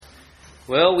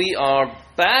Well, we are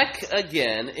back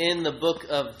again in the book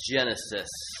of Genesis.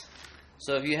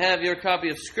 So if you have your copy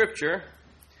of Scripture,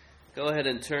 go ahead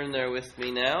and turn there with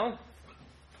me now.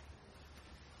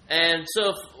 And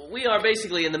so we are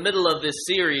basically in the middle of this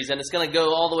series, and it's going to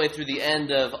go all the way through the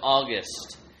end of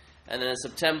August. And then in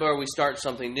September, we start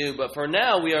something new. But for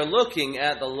now, we are looking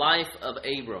at the life of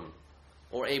Abram,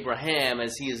 or Abraham,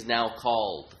 as he is now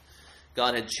called.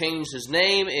 God had changed his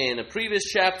name in a previous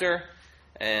chapter,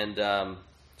 and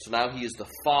so now he is the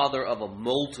father of a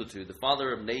multitude, the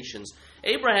father of nations.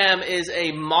 Abraham is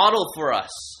a model for us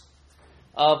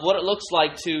of what it looks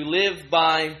like to live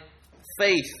by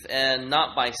faith and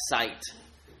not by sight.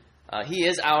 He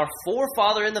is our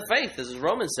forefather in the faith, as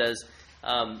Romans says.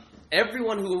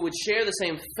 Everyone who would share the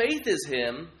same faith as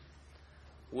him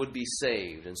would be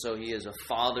saved. And so he is a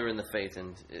father in the faith,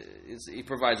 and he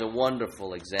provides a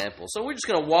wonderful example. So we're just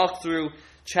going to walk through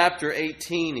chapter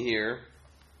 18 here.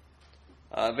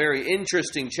 A very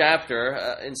interesting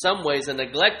chapter, in some ways a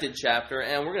neglected chapter,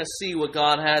 and we're going to see what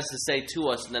God has to say to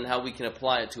us and then how we can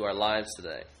apply it to our lives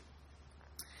today.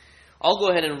 I'll go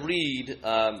ahead and read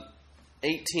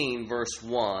 18 verse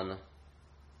 1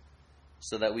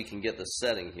 so that we can get the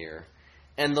setting here.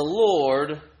 And the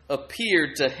Lord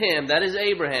appeared to him, that is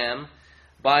Abraham,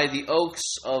 by the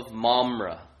oaks of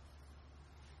Mamre,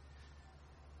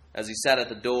 as he sat at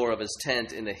the door of his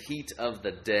tent in the heat of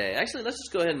the day. Actually, let's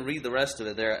just go ahead and read the rest of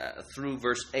it there through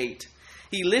verse 8.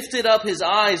 He lifted up his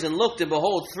eyes and looked, and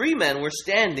behold, 3 men were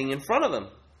standing in front of him.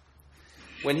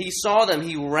 When he saw them,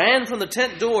 he ran from the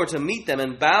tent door to meet them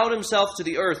and bowed himself to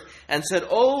the earth and said,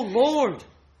 O Lord,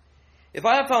 if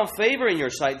I have found favor in your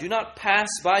sight, do not pass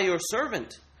by your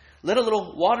servant. Let a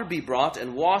little water be brought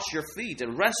and wash your feet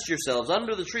and rest yourselves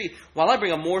under the tree while I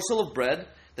bring a morsel of bread,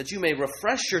 that you may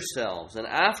refresh yourselves, and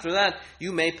after that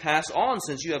you may pass on,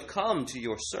 since you have come to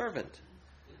your servant.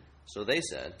 So they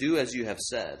said, Do as you have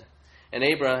said. And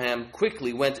Abraham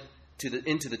quickly went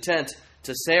into the tent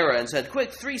to Sarah and said,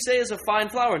 Quick, 3 seahs of fine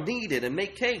flour, knead it, and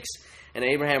make cakes. And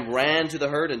Abraham ran to the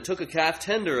herd and took a calf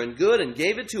tender and good, and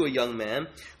gave it to a young man,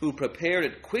 who prepared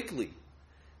it quickly.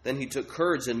 Then he took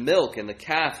curds and milk and the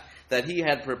calf that he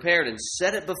had prepared, and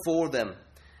set it before them.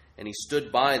 And he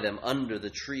stood by them under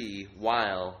the tree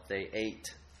while they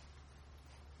ate.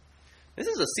 This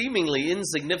is a seemingly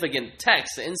insignificant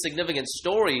text, an insignificant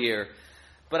story here.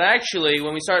 But actually,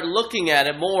 when we start looking at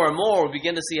it more and more, we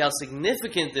begin to see how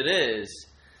significant it is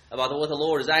about what the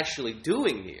Lord is actually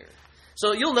doing here.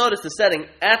 So you'll notice the setting,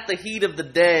 at the heat of the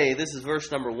day. This is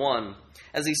verse number 1.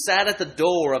 As he sat at the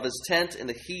door of his tent in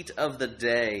the heat of the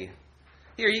day.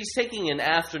 Here, he's taking an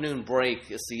afternoon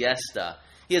break, a siesta.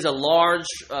 He has a large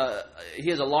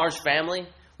family.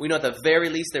 We know at the very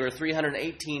least there were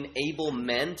 318 able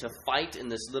men to fight in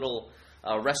this little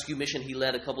rescue mission he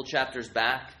led a couple chapters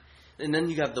back. And then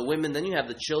you have the women, then you have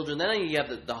the children, then you have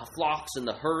the flocks and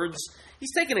the herds.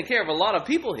 He's taking care of a lot of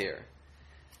people here.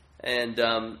 And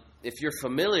if you're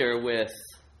familiar with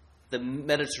the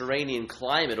Mediterranean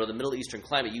climate or the Middle Eastern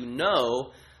climate, you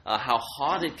know how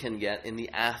hot it can get in the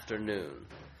afternoon.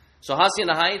 So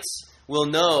Hacienda Heights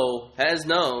has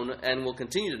known, and will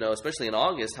continue to know, especially in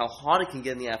August, how hot it can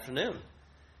get in the afternoon.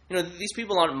 You know, these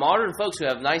people aren't modern folks who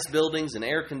have nice buildings and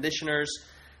air conditioners.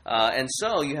 And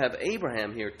so you have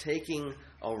Abraham here taking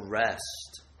a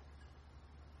rest.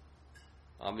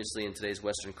 Obviously, in today's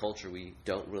Western culture, we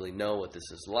don't really know what this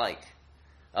is like.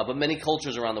 But many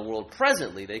cultures around the world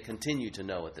presently, they continue to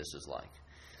know what this is like.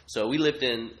 So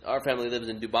our family lived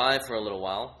in Dubai for a little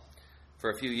while, for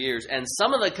a few years, and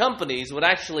some of the companies would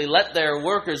actually let their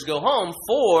workers go home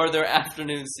for their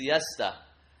afternoon siesta.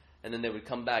 And then they would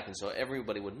come back, and so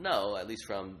everybody would know, at least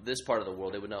from this part of the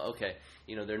world, they would know, okay,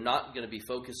 they're not going to be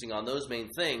focusing on those main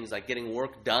things, like getting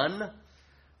work done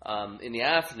in the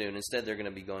afternoon. Instead, they're going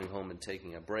to be going home and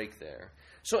taking a break there.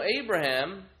 So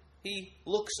Abraham, he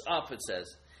looks up, it says.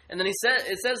 And then it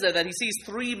says there that he sees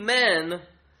 3 men,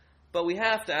 but we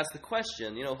have to ask the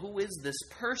question, who is this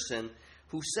person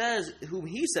whom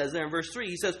he says there in verse 3,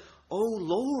 he says, O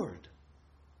Lord.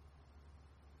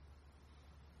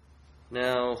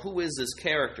 Now, who is this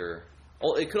character?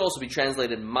 It could also be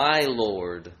translated, my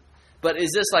Lord. But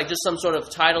is this like just some sort of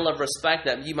title of respect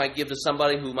that you might give to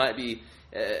somebody who might be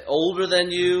older than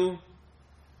you?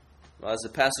 Well, as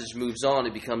the passage moves on,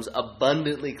 it becomes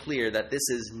abundantly clear that this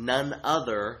is none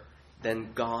other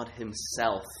than God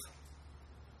himself.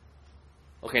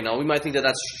 Okay, now we might think that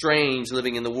that's strange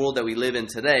living in the world that we live in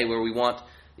today, where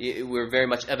we're very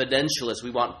much evidentialists.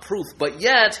 We want proof. But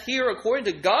yet, here, according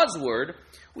to God's word,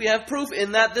 we have proof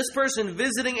in that this person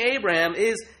visiting Abraham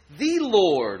is the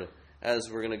Lord,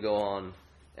 as we're going to go on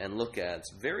and look at.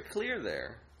 It's very clear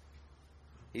there.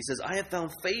 He says, I have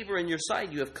found favor in your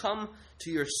sight. You have come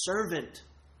to your servant.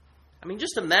 I mean,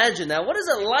 just imagine that. What is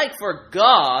it like for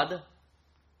God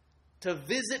to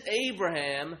visit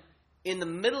Abraham in the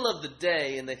middle of the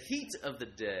day, in the heat of the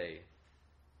day,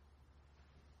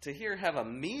 to have a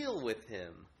meal with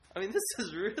him? I mean, this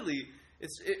is really,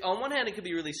 on one hand, it could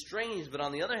be really strange, but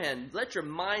on the other hand, let your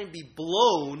mind be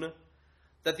blown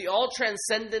that the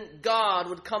all-transcendent God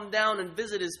would come down and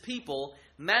visit his people,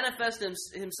 manifest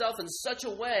himself in such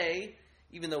a way,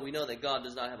 even though we know that God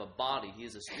does not have a body, he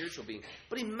is a spiritual being,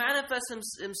 but he manifests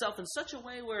himself in such a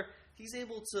way where he's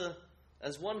able to,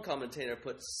 as one commentator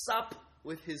put, sup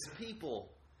with his people.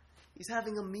 He's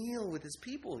having a meal with his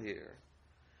people here.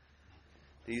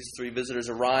 These three visitors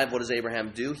arrive. What does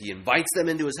Abraham do? He invites them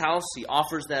into his house. He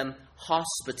offers them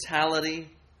hospitality.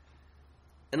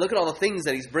 And look at all the things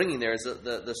that he's bringing there as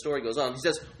the story goes on. He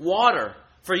says, water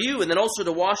for you, and then also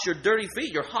to wash your dirty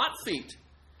feet, your hot feet.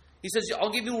 He says, I'll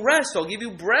give you rest. I'll give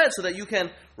you bread so that you can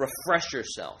refresh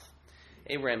yourself.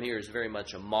 Abraham here is very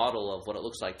much a model of what it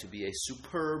looks like to be a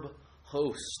superb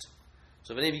host.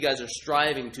 So if any of you guys are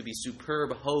striving to be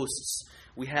superb hosts,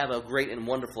 we have a great and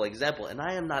wonderful example. And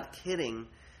I am not kidding,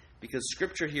 because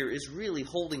Scripture here is really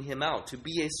holding him out to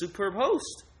be a superb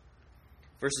host.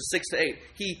 Verses 6 to 8.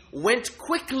 He went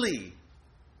quickly.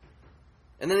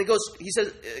 And then he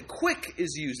says, quick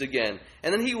is used again.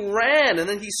 And then he ran, and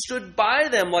then he stood by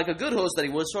them like a good host that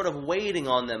he was, sort of waiting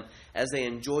on them as they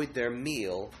enjoyed their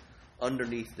meal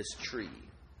underneath this tree.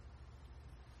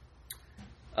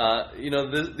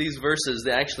 These verses,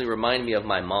 they actually remind me of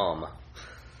my mom.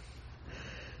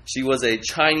 She was a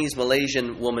Chinese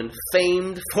Malaysian woman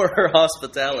famed for her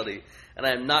hospitality. And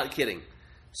I am not kidding.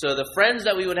 So the friends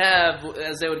that we would have,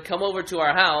 as they would come over to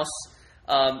our house,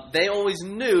 they always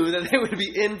knew that they would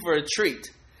be in for a treat.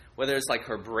 Whether it's like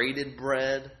her braided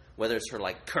bread, whether it's her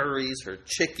like curries, her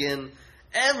chicken,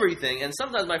 everything. And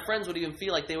sometimes my friends would even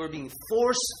feel like they were being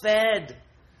force-fed.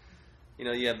 You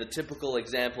know, you have the typical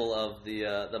example of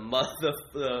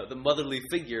the motherly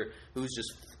figure who's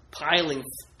just piling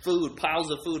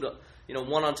piles of food,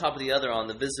 one on top of the other on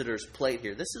the visitor's plate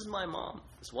here. This is my mom.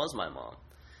 This was my mom.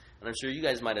 And I'm sure you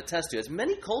guys might attest to it.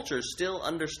 Many cultures still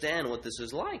understand what this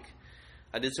is like.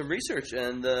 I did some research,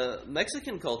 and the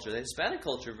Mexican culture, the Hispanic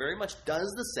culture, very much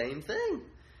does the same thing.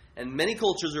 And many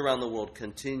cultures around the world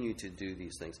continue to do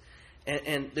these things.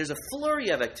 And there's a flurry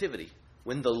of activity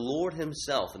when the Lord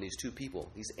himself and these two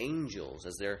people, these angels,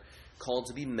 as they're called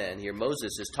to be men here,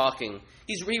 Moses is talking.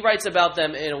 He writes about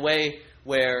them in a way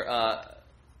where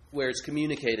it's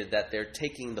communicated that they're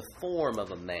taking the form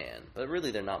of a man. But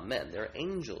really they're not men. They're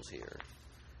angels here.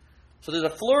 So there's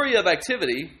a flurry of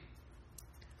activity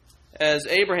as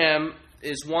Abraham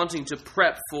is wanting to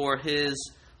prep for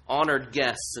his honored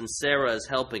guests, and Sarah is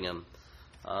helping him.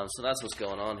 So that's what's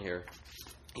going on here.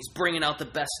 He's bringing out the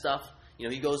best stuff.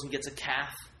 He goes and gets a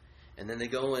calf, and then they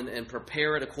go and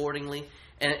prepare it accordingly.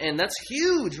 And that's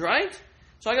huge, right?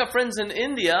 So I got friends in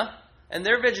India, and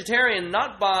they're vegetarian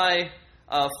not by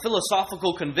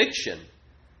philosophical conviction.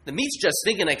 The meat's just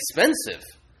stinking expensive.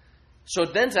 So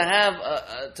then to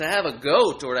have a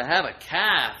goat or to have a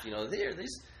calf,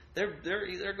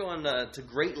 they're going to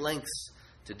great lengths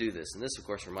to do this. And this, of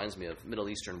course, reminds me of Middle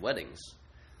Eastern weddings,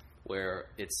 where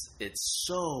it's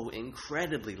so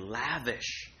incredibly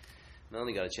lavish. I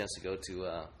only got a chance to go to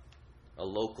a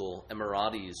local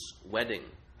Emiratis wedding,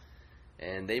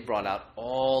 and they brought out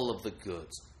all of the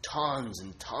goods, tons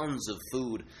and tons of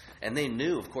food, and they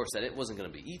knew, of course, that it wasn't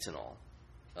going to be eaten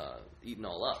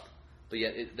all up. But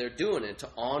yet they're doing it to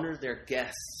honor their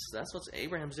guests. That's what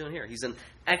Abraham's doing here. He's an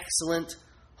excellent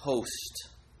host.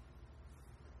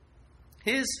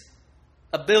 His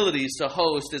abilities to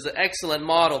host is an excellent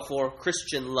model for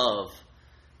Christian love,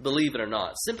 believe it or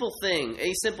not. A simple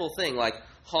thing like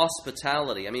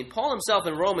hospitality. I mean, Paul himself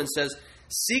in Romans says,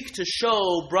 seek to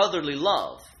show brotherly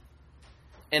love.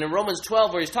 And in Romans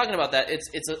 12, where he's talking about that,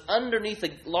 it's underneath a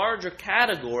larger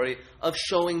category of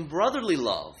showing brotherly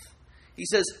love. He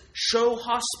says, show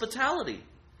hospitality.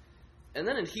 And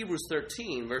then in Hebrews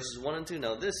 13, verses 1 and 2,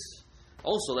 now this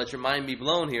also, let your mind be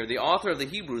blown here. The author of the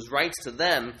Hebrews writes to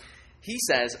them, he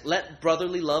says, let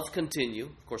brotherly love continue.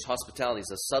 Of course, hospitality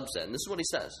is a subset. And this is what he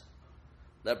says.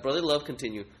 Let brotherly love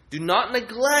continue. Do not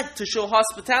neglect to show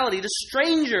hospitality to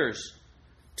strangers,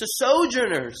 to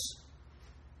sojourners.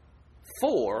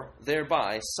 For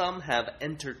thereby some have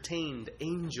entertained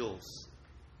angels.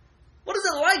 What is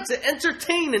it like to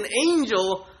entertain an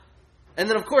angel? And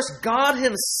then, of course, God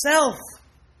himself.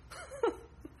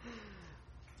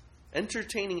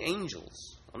 Entertaining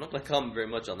angels. I'm not going to comment very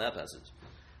much on that passage.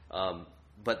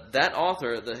 But that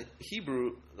author, the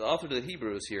author to the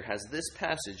Hebrews here, has this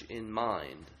passage in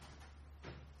mind.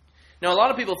 Now, a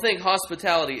lot of people think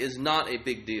hospitality is not a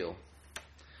big deal.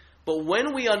 But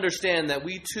when we understand that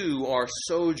we too are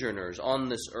sojourners on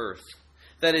this earth,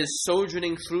 that is,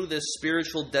 sojourning through this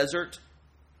spiritual desert,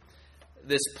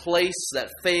 this place that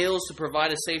fails to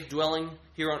provide a safe dwelling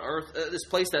here on earth, this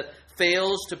place that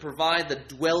fails to provide the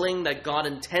dwelling that God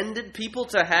intended people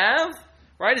to have,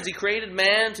 right? As He created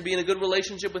man to be in a good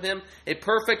relationship with Him, a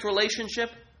perfect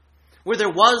relationship, where there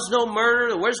was no murder,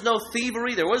 there was no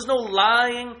thievery, there was no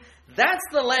lying. That's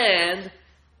the land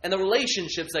and the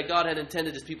relationships that God had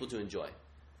intended His people to enjoy.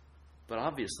 But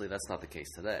obviously that's not the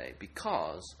case today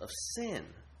because of sin.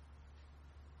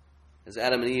 As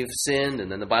Adam and Eve sinned,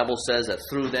 and then the Bible says that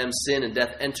through them sin and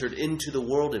death entered into the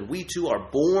world, and we too are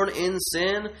born in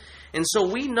sin. And so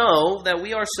we know that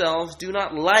we ourselves do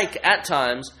not like, at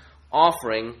times,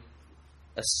 offering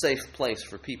a safe place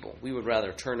for people. We would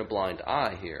rather turn a blind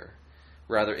eye here,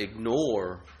 rather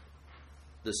ignore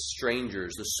the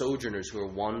strangers, the sojourners who are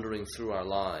wandering through our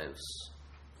lives.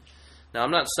 Now, I'm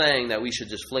not saying that we should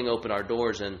just fling open our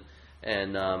doors and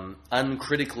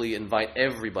uncritically invite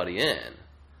everybody in.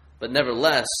 But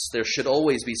nevertheless, there should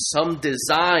always be some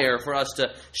desire for us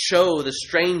to show the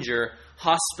stranger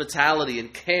hospitality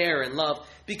and care and love,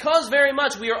 because very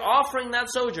much we are offering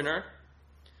that sojourner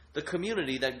the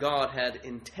community that God had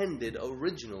intended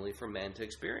originally for man to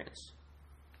experience.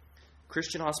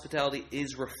 Christian hospitality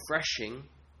is refreshing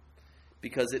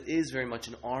because it is very much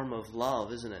an arm of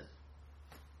love, isn't it?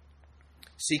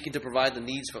 Seeking to provide the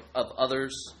needs of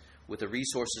others with the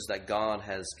resources that God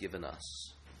has given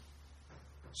us.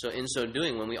 So in so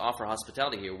doing, when we offer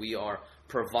hospitality here, we are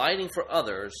providing for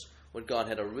others what God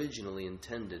had originally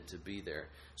intended to be there.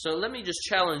 So let me just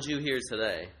challenge you here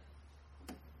today.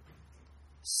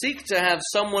 Seek to have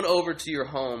someone over to your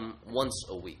home once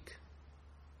a week.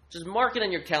 Just mark it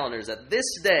on your calendars that this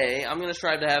day I'm going to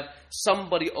strive to have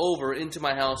somebody over into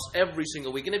my house every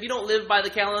single week. And if you don't live by the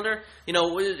calendar, when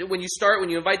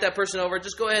you invite that person over,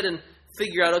 just go ahead and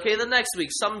figure out, okay, the next week,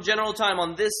 some general time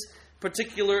on this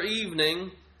particular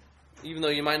evening, even though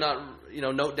you might not,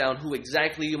 note down who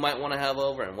exactly you might want to have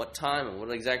over and what time and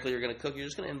what exactly you're going to cook, you're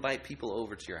just going to invite people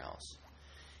over to your house.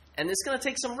 And it's going to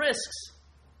take some risks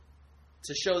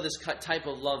to show this type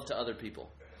of love to other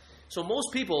people. So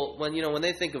most people, when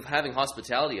they think of having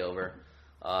hospitality over,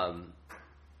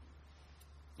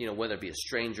 whether it be a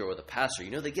stranger or the pastor,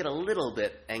 they get a little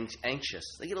bit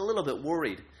anxious. They get a little bit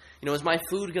worried. Is my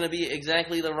food going to be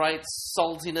exactly the right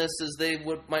saltiness as they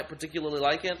might particularly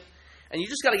like it? And you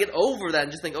just got to get over that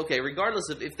and just think, okay, regardless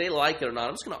of if they like it or not,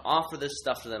 I'm just going to offer this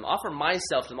stuff to them, offer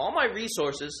myself to them, all my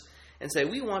resources, and say,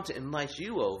 we want to invite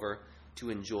you over to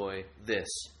enjoy this.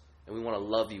 And we want to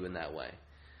love you in that way.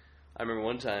 I remember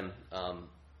one time,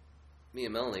 me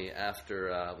and Melanie,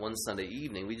 after one Sunday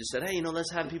evening, we just said, hey,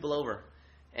 let's have people over.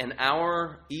 And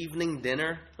our evening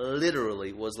dinner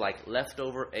literally was like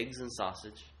leftover eggs and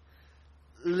sausage.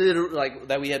 Literally, like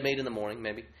that we had made in the morning,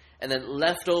 maybe. And then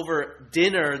leftover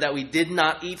dinner that we did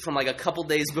not eat from like a couple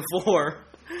days before.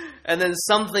 And then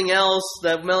something else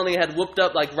that Melanie had whooped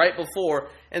up like right before.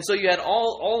 And so you had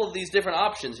all of these different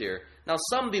options here. Now,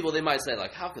 some people, they might say,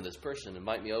 like, how can this person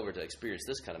invite me over to experience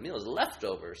this kind of meal? It's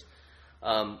leftovers.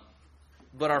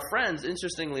 But our friends,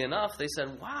 interestingly enough, they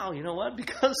said, wow, you know what?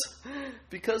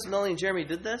 Because Melanie and Jeremy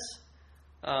did this,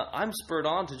 I'm spurred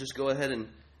on to just go ahead and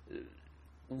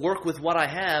work with what I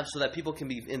have so that people can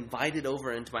be invited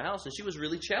over into my house. And she was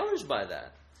really challenged by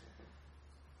that.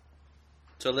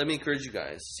 So let me encourage you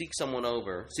guys, seek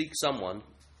someone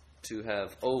to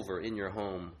have over in your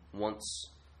home once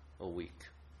a week.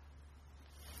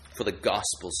 For the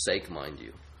gospel's sake, mind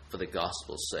you. For the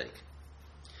gospel's sake.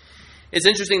 It's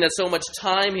interesting that so much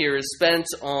time here is spent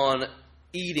on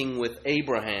eating with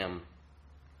Abraham.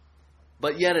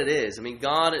 But yet it is. I mean,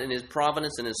 God in His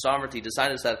providence and His sovereignty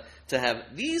decided to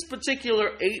have these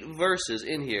particular 8 verses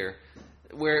in here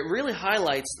where it really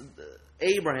highlights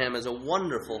Abraham as a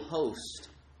wonderful host.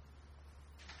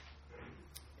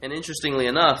 And interestingly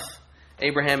enough,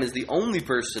 Abraham is the only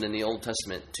person in the Old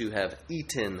Testament to have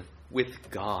eaten with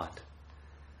God.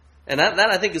 And that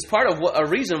I think is part of a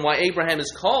reason why Abraham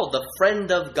is called the friend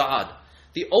of God.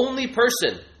 The only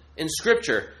person in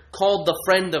Scripture called the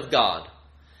friend of God.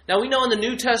 Now we know in the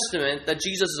New Testament that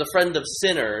Jesus is a friend of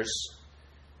sinners,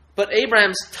 but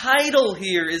Abraham's title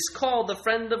here is called the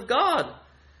friend of God.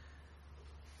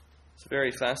 It's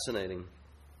very fascinating.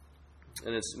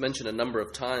 And it's mentioned a number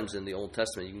of times in the Old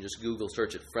Testament. You can just Google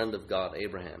search it, friend of God,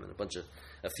 Abraham, and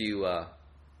a few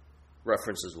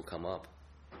references will come up.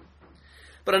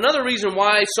 But another reason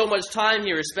why so much time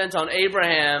here is spent on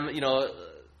Abraham,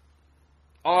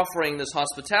 offering this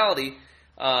hospitality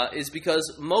is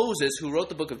because Moses, who wrote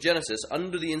the book of Genesis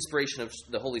under the inspiration of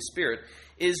the Holy Spirit,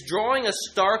 is drawing a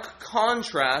stark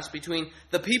contrast between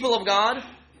the people of God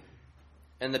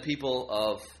and the people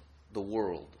of the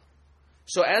world.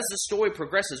 So as the story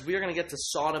progresses, we are going to get to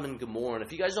Sodom and Gomorrah. And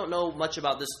if you guys don't know much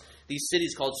about these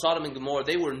cities called Sodom and Gomorrah,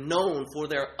 they were known for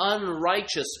their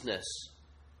unrighteousness,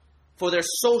 for their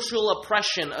social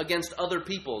oppression against other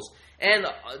peoples, and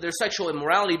their sexual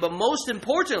immorality, but most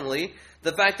importantly,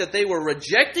 the fact that they were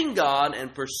rejecting God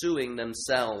and pursuing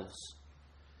themselves.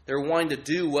 They were wanting to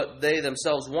do what they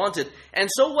themselves wanted. And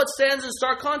so what stands in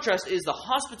stark contrast is the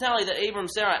hospitality that Abraham and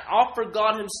Sarah offered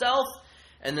God himself.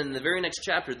 And then in the very next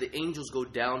chapter, the angels go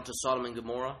down to Sodom and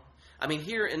Gomorrah. I mean,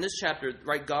 here in this chapter,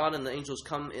 right, God and the angels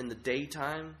come in the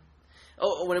daytime.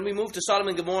 Oh, when we move to Sodom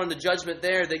and Gomorrah and the judgment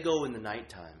there, they go in the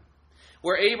nighttime.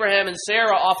 Where Abraham and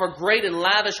Sarah offer great and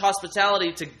lavish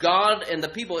hospitality to God and the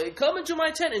people. Come into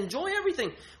my tent, enjoy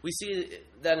everything. We see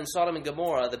that in Sodom and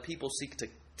Gomorrah, the people seek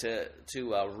to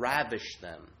ravish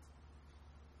them,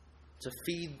 to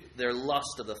feed their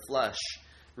lust of the flesh,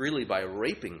 really by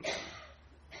raping them.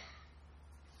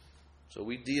 So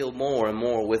we deal more and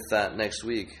more with that next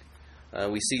week.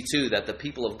 We see, too, that the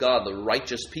people of God, the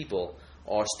righteous people,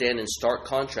 stand in stark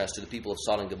contrast to the people of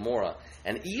Sodom and Gomorrah.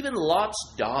 And even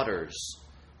Lot's daughters,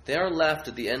 they are left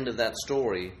at the end of that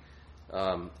story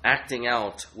acting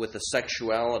out with the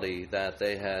sexuality that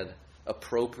they had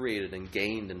appropriated and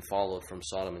gained and followed from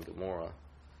Sodom and Gomorrah.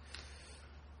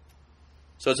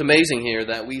 So it's amazing here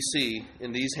that we see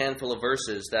in these handful of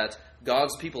verses that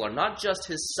God's people are not just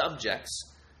his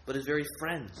subjects, but his very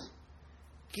friends.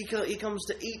 He comes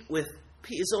to eat with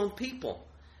his own people.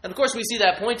 And of course we see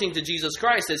that pointing to Jesus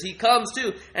Christ as he comes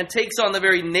to and takes on the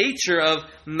very nature of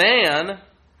man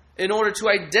in order to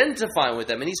identify with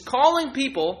them. And he's calling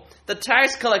people, the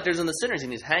tax collectors and the sinners,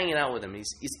 and he's hanging out with them.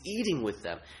 He's eating with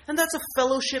them. And that's a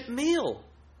fellowship meal.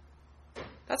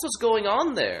 That's what's going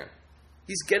on there.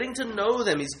 He's getting to know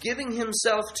them. He's giving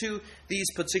himself to these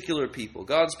particular people.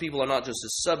 God's people are not just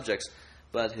his subjects,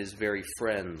 but his very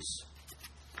friends.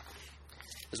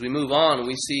 As we move on,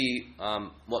 we see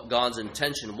what God's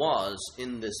intention was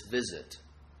in this visit.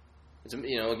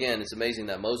 Again, it's amazing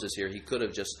that Moses here, he could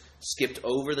have just skipped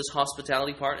over this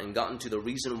hospitality part and gotten to the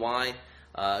reason why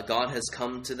God has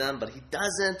come to them, but he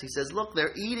doesn't. He says, look,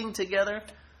 they're eating together.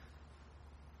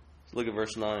 Look at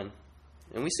verse 9.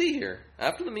 And we see here,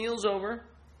 after the meal's over,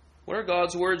 what are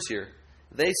God's words here?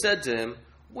 They said to him,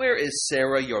 where is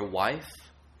Sarah, your wife?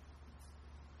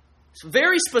 It's a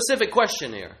very specific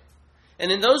question here.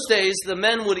 And in those days, the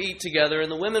men would eat together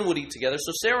and the women would eat together.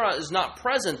 So Sarah is not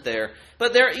present there.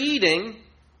 But they're eating.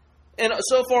 And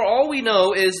so far, all we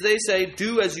know is they say,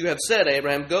 do as you have said,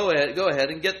 Abraham. Go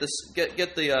ahead and get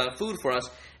the food for us.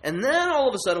 And then all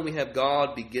of a sudden, we have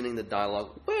God beginning the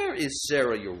dialogue. Where is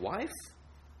Sarah, your wife?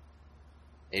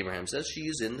 Abraham says, she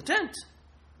is in the tent.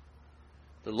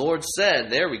 The Lord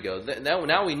said, there we go.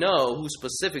 Now we know who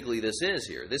specifically this is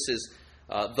here. This is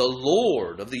the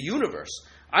Lord of the universe.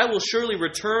 I will surely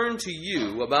return to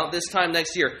you about this time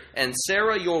next year, and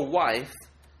Sarah, your wife,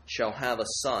 shall have a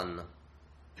son.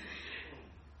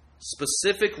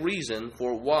 Specific reason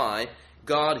for why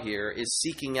God here is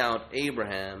seeking out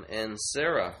Abraham and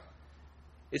Sarah.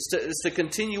 It's to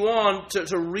continue on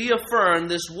to reaffirm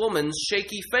this woman's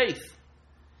shaky faith.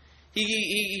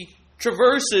 He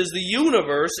traverses the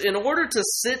universe in order to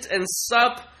sit and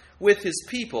sup with his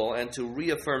people and to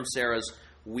reaffirm Sarah's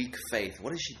weak faith.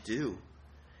 What does she do?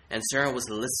 And Sarah was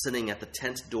listening at the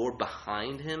tent door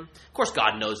behind him. Of course,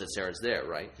 God knows that Sarah's there,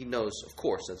 right? He knows, of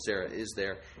course, that Sarah is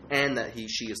there and that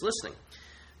she is listening.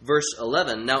 Verse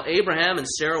 11, now Abraham and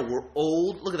Sarah were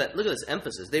old. Look at this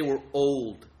emphasis. They were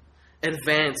old,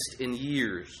 advanced in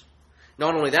years.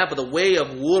 Not only that, but the way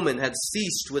of woman had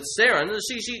ceased with Sarah. And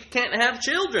she can't have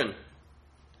children.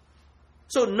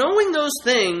 So knowing those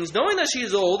things, knowing that she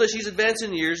is old, that she's advanced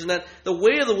in years, and that the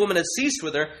way of the woman has ceased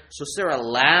with her, so Sarah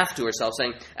laughed to herself,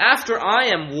 saying, after I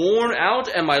am worn out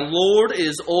and my Lord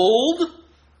is old,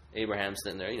 Abraham's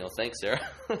sitting there, thanks, Sarah,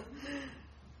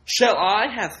 shall I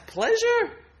have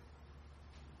pleasure?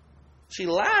 She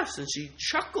laughs and she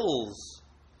chuckles.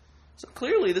 So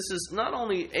clearly this is not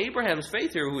only Abraham's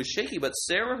faith here who is shaky, but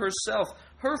Sarah herself,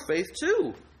 her faith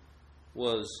too,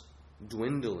 was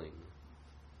dwindling.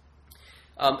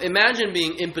 Imagine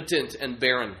being impotent and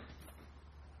barren.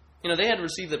 They had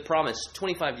received the promise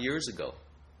 25 years ago.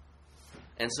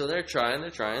 And so they're trying.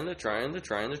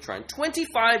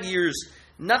 25 years,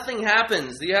 nothing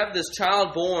happens. You have this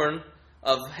child born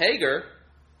of Hagar.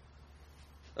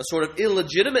 a sort of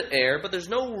illegitimate heir, but there's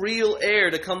no real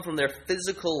heir to come from their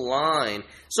physical line.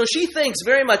 So she thinks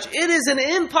very much, it is an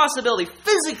impossibility.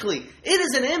 Physically, it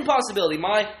is an impossibility.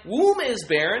 My womb is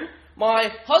barren.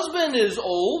 My husband is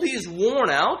old. He is worn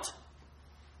out.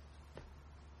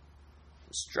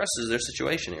 It stresses their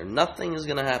situation here. Nothing is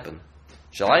going to happen.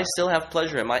 Shall I still have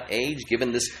pleasure at my age,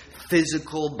 given this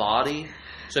physical body?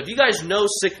 So if you guys know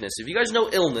sickness, if you guys know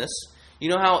illness, you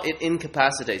know how it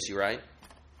incapacitates you, right?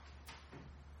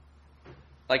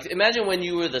 Like, imagine when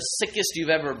you were the sickest you've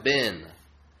ever been,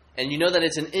 and you know that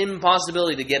it's an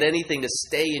impossibility to get anything to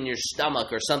stay in your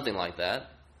stomach or something like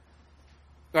that.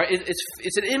 Right?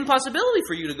 It's an impossibility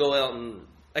for you to go out and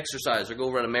exercise or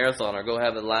go run a marathon or go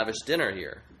have a lavish dinner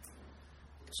here.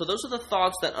 So those are the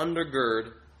thoughts that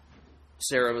undergird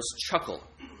Sarah's chuckle.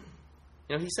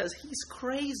 You know, he says, he's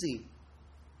crazy.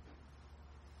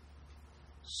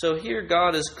 So here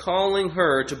God is calling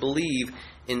her to believe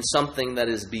in something that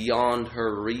is beyond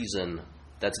her reason,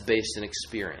 that's based in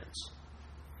experience.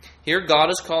 Here God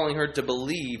is calling her to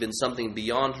believe in something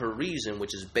beyond her reason,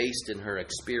 which is based in her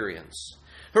experience.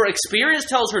 Her experience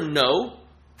tells her no.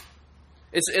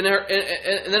 And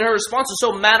then her response is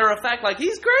so matter-of-fact, like,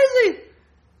 he's crazy.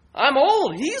 I'm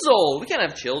old. He's old. We can't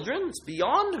have children. It's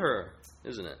beyond her,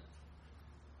 isn't it?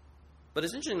 But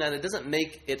it's interesting that it doesn't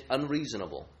make it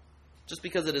unreasonable. Just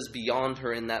because it is beyond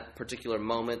her in that particular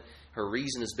moment, her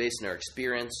reason is based in her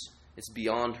experience, it's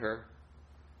beyond her.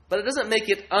 But it doesn't make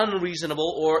it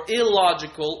unreasonable or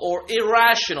illogical or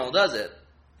irrational, does it?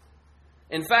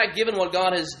 In fact, given what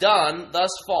God has done thus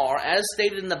far, as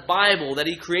stated in the Bible, that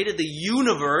He created the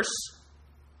universe,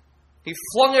 He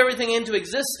flung everything into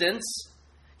existence,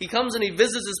 He comes and He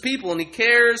visits His people and He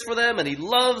cares for them and He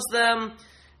loves them.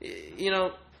 You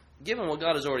know, given what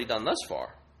God has already done thus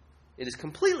far, it is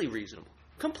completely reasonable,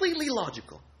 completely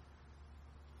logical.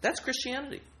 That's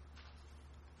Christianity.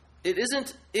 It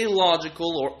isn't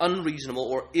illogical or unreasonable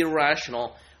or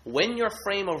irrational when your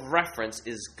frame of reference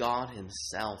is God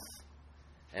Himself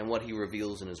and what He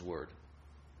reveals in His Word.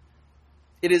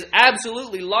 It is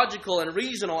absolutely logical and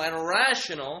reasonable and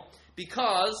rational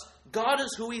because God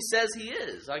is who He says He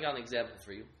is. I got an example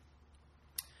for you.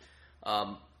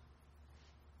 Our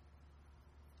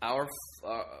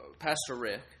Pastor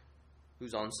Rick,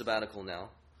 who's on sabbatical now,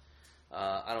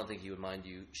 I don't think he would mind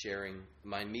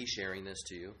me sharing this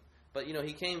to you. But, you know,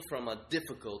 he came from a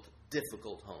difficult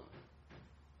home.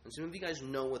 And some of you guys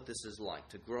know what this is like,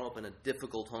 to grow up in a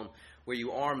difficult home where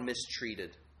you are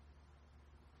mistreated.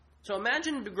 So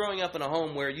imagine growing up in a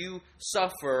home where you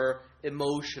suffer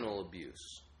emotional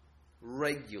abuse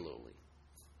regularly.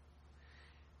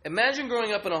 Imagine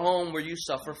growing up in a home where you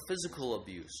suffer physical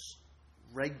abuse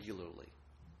regularly.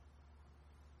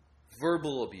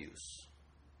 Verbal abuse.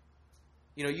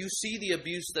 You know, you see the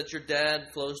abuse that your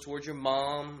dad flows towards your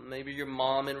mom. Maybe your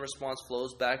mom in response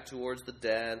flows back towards the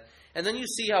dad. And then you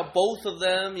see how both of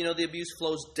them, you know, the abuse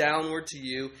flows downward to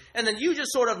you. And then you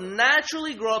just sort of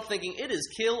naturally grow up thinking it is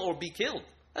kill or be killed.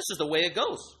 That's just the way it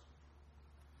goes.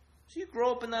 So you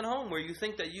grow up in that home where you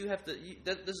think that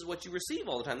that this is what you receive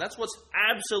all the time. That's what's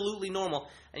absolutely normal.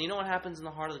 And you know what happens in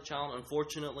the heart of the child,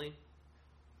 unfortunately?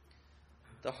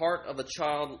 The heart of a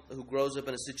child who grows up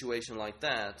in a situation like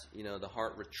that, you know, the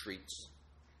heart retreats.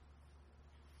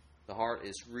 The heart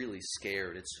is really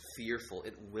scared. It's fearful.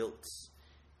 It wilts.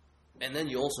 And then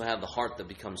you also have the heart that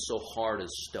becomes so hard as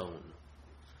stone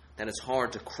that it's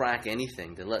hard to crack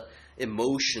anything, to let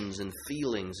emotions and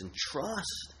feelings and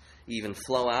trust even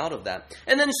flow out of that.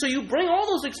 And then so you bring all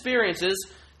those experiences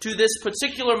to this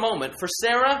particular moment. For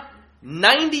Sarah,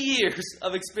 90 years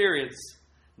of experience.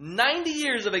 90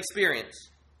 years of experience.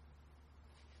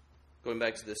 Going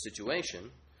back to this situation,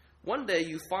 one day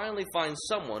you finally find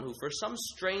someone who, for some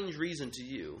strange reason to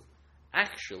you,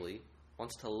 actually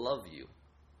wants to love you.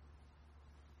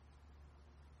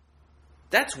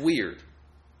 That's weird.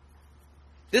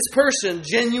 This person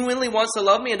genuinely wants to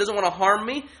love me and doesn't want to harm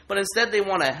me, but instead they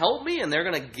want to help me and they're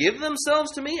going to give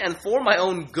themselves to me and for my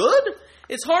own good?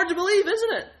 It's hard to believe,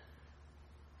 isn't it?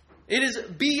 It is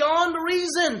beyond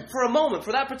reason for a moment,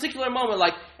 for that particular moment.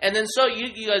 And then so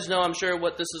you guys know, I'm sure,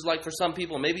 what this is like for some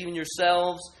people, maybe even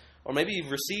yourselves, or maybe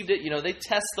you've received it. You know, they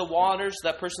test the waters,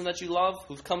 that person that you love,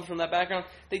 who comes from that background,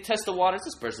 they test the waters.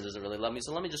 This person doesn't really love me,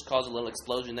 so let me just cause a little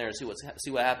explosion there and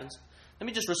see what happens. Let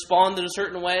me just respond in a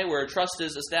certain way where trust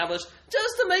is established,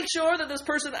 just to make sure that this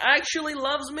person actually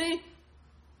loves me.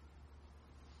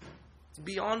 It's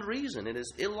beyond reason. It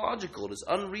is illogical. It is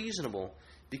unreasonable.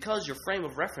 Because your frame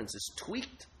of reference is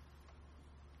tweaked.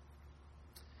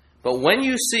 But when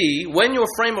your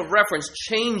frame of reference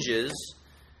changes,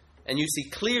 and you see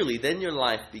clearly, then your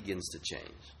life begins to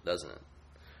change, doesn't it?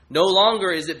 No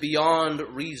longer is it beyond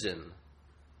reason.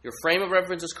 Your frame of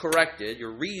reference is corrected.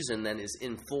 Your reason then is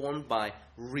informed by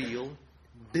real,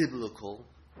 biblical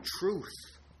truth.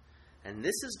 And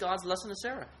this is God's lesson to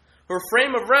Sarah. Her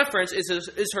frame of reference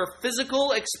is her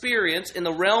physical experience in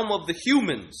the realm of the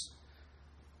humans.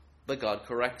 But God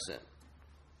corrects it.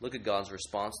 Look at God's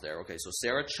response there. Okay, so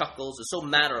Sarah chuckles. It's so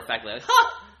matter-of-factly. Like,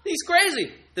 he's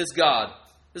crazy, this God.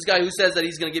 This guy who says that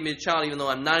he's going to give me a child even though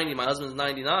I'm 90, my husband's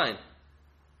 99.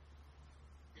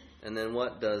 And then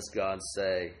what does God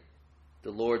say? The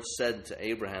Lord said to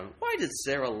Abraham, why did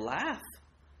Sarah laugh?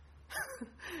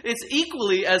 It's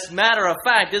equally as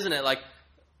matter-of-fact, isn't it? Like,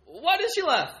 why did she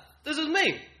laugh? This is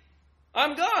me.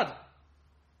 I'm God.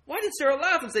 Why did Sarah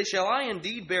laugh and say, shall I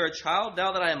indeed bear a child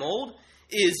now that I am old?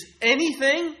 Is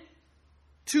anything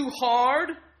too hard,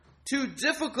 too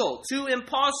difficult, too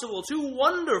impossible, too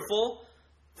wonderful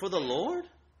for the Lord?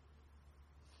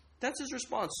 That's his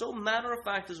response. So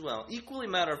matter-of-fact as well. Equally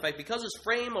matter-of-fact because his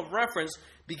frame of reference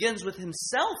begins with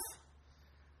himself.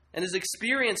 And his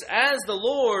experience as the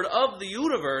Lord of the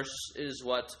universe is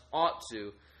what ought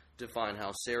to define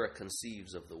how Sarah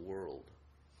conceives of the world.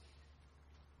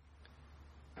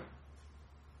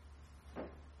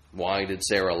 Why did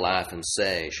Sarah laugh and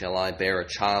say, shall I bear a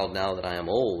child now that I am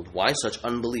old? Why such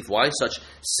unbelief? Why such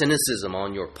cynicism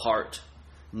on your part?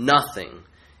 Nothing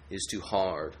is too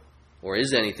hard. Or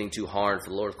is anything too hard for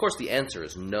the Lord? Of course, the answer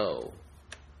is no.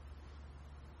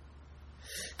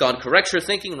 God corrects her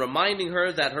thinking, reminding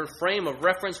her that her frame of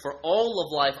reference for all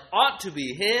of life ought to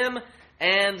be Him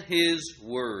and His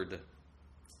Word.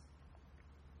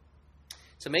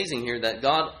 It's amazing here that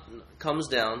God comes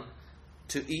down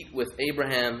to eat with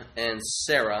Abraham and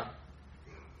Sarah,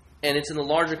 and it's in the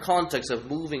larger context of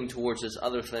moving towards this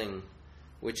other thing,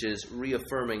 which is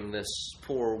reaffirming this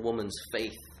poor woman's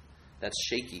faith that's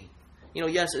shaky. You know,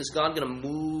 yes, is God going to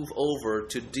move over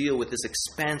to deal with this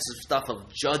expansive stuff of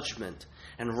judgment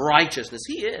and righteousness?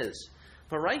 He is.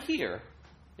 But right here,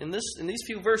 in these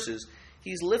few verses,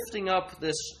 He's lifting up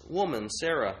this woman,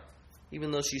 Sarah,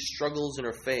 even though she struggles in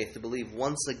her faith, to believe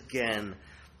once again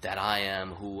that I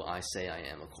am who I say I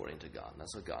am according to God.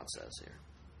 That's what God says here.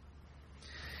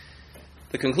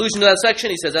 The conclusion of that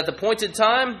section, he says, At the appointed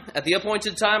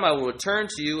time, I will return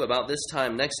to you about this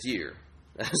time next year.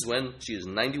 That is when she is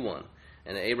 91.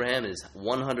 And Abraham is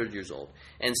 100 years old.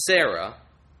 And Sarah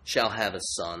shall have a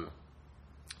son.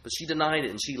 But she denied it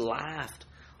and she laughed.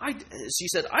 She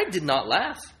said, I did not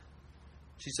laugh.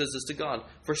 She says this to God,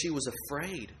 for she was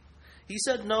afraid. He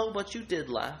said, no, but you did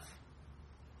laugh.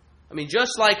 I mean,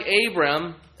 just like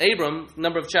Abram, a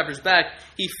number of chapters back,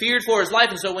 he feared for his life.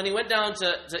 And so when he went down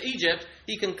to Egypt,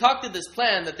 he concocted this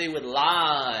plan that they would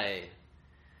lie.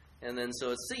 And then so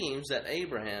it seems that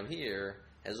Abraham here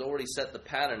has already set the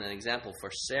pattern and example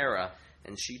for Sarah,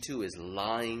 and she too is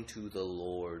lying to the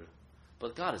Lord.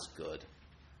 But God is good.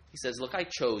 He says, look, I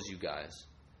chose you guys.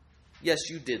 Yes,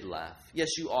 you did laugh. Yes,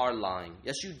 you are lying.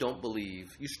 Yes, you don't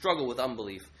believe. You struggle with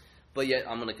unbelief. But yet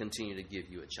I'm going to continue to give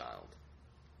you a child.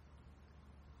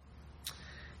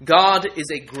 God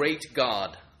is a great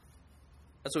God.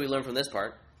 That's what we learn from this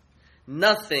part.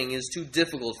 Nothing is too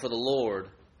difficult for the Lord.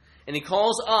 And He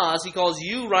calls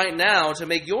you right now to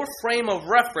make your frame of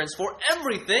reference for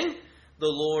everything the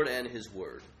Lord and His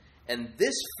Word. And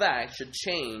this fact should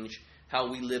change how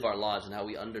we live our lives and how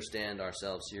we understand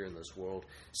ourselves here in this world.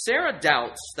 Sarah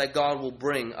doubts that God will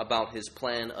bring about His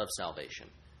plan of salvation.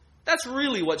 That's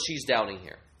really what she's doubting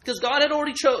here. Because God had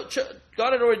already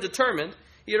determined,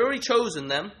 He had already chosen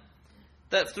them,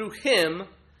 that through Him,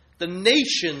 the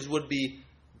nations would be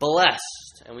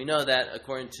blessed. And we know that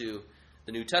according to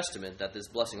the New Testament, that this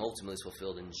blessing ultimately is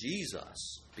fulfilled in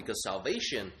Jesus, because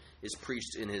salvation is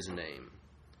preached in His name.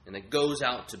 And it goes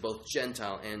out to both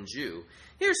Gentile and Jew.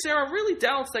 Here, Sarah really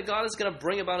doubts that God is going to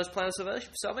bring about His plan of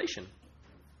salvation.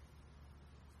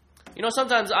 You know,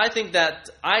 sometimes I think that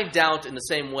I doubt in the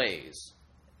same ways.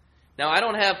 Now, I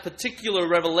don't have particular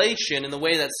revelation in the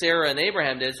way that Sarah and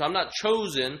Abraham did, so I'm not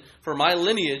chosen for my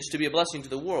lineage to be a blessing to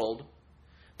the world.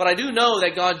 But I do know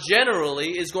that God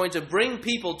generally is going to bring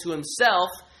people to Himself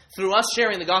through us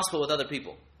sharing the gospel with other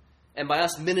people and by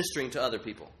us ministering to other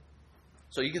people.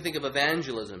 So you can think of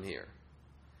evangelism here.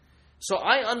 So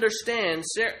I understand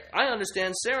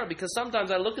Sarah because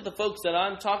sometimes I look at the folks that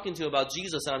I'm talking to about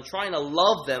Jesus and I'm trying to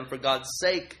love them for God's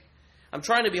sake. I'm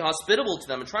trying to be hospitable to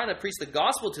them. I'm trying to preach the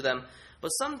gospel to them. But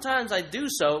sometimes I do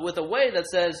so with a way that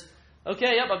says,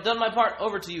 okay, yep, I've done my part.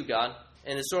 Over to you, God.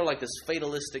 And it's sort of like this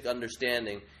fatalistic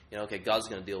understanding, okay, God's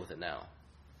going to deal with it now.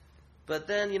 But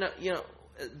then,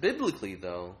 biblically,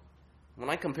 though, when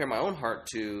I compare my own heart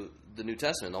to the New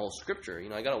Testament, the whole Scripture,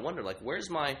 I got to wonder, where's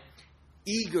my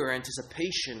eager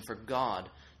anticipation for God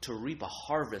to reap a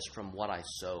harvest from what I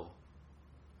sow.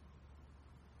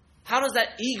 How does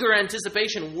that eager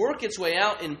anticipation work its way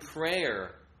out in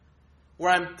prayer?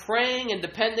 Where I'm praying and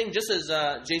depending, just as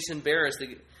Jason Barris,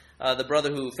 the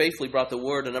brother who faithfully brought the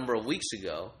word a number of weeks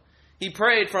ago, he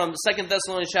prayed from 2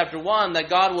 Thessalonians chapter 1 that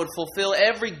God would fulfill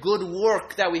every good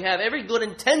work that we have, every good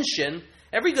intention,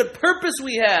 every good purpose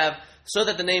we have, so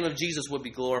that the name of Jesus would be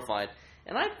glorified.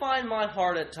 And I find my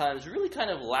heart at times really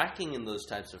kind of lacking in those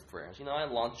types of prayers. I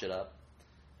launch it up,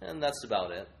 and that's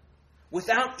about it.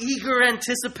 Without eager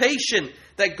anticipation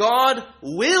that God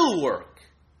will work.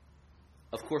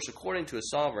 Of course, according to His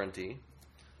sovereignty,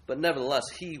 but nevertheless,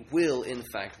 He will in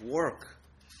fact work.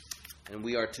 And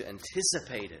we are to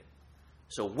anticipate it.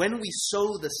 So when we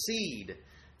sow the seed,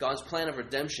 God's plan of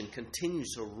redemption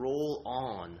continues to roll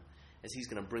on as He's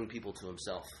going to bring people to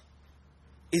Himself.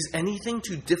 Is anything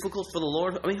too difficult for the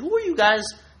Lord? I mean, who do you guys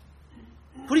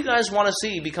want to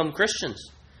see become Christians?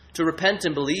 To repent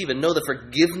and believe and know the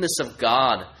forgiveness of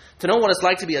God. To know what it's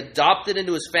like to be adopted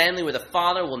into His family where the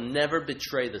Father will never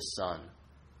betray the Son.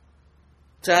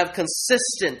 To have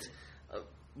consistent,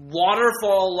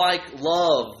 waterfall-like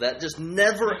love that just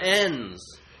never ends.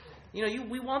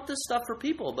 We want this stuff for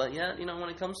people, but yet, when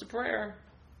it comes to prayer,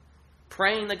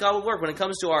 praying that God would work, when it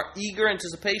comes to our eager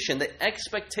anticipation, the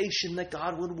expectation that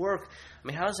God would work,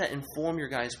 how does that inform your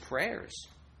guys' prayers?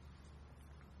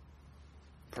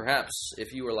 Perhaps,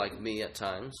 if you were like me at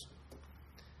times,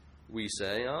 we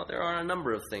say, there are a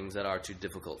number of things that are too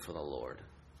difficult for the Lord.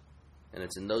 And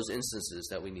it's in those instances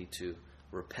that we need to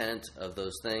repent of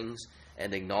those things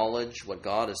and acknowledge what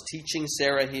God is teaching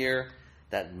Sarah here,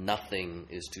 that nothing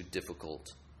is too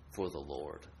difficult for the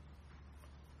Lord.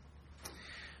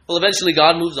 Well, eventually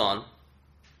God moves on.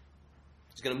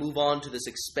 He's going to move on to this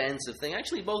expansive thing.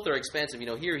 Actually, both are expansive.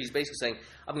 Here he's basically saying,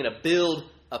 I'm going to build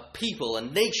a people, a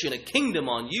nation, a kingdom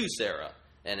on you, Sarah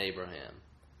and Abraham.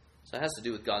 So it has to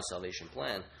do with God's salvation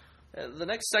plan. The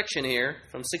next section here,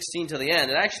 from 16 to the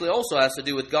end, it actually also has to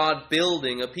do with God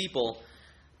building a people.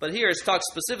 But here it's talked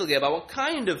specifically about what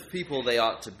kind of people they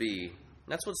ought to be.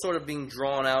 That's what's sort of being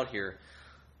drawn out here.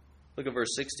 Look at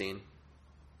verse 16.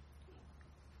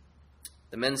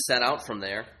 The men set out from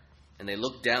there, and they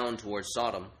looked down towards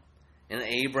Sodom. And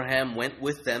Abraham went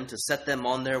with them to set them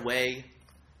on their way.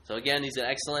 So again, he's an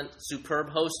excellent, superb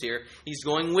host here. He's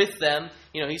going with them.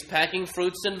 He's packing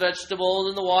fruits and vegetables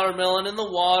and the watermelon and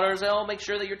the water. So make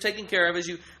sure that you're taken care of as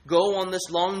you go on this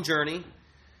long journey.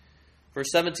 Verse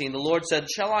 17, the Lord said,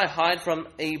 Shall I hide from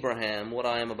Abraham what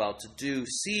I am about to do,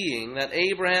 seeing that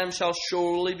Abraham shall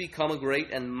surely become a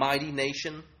great and mighty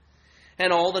nation,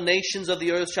 and all the nations of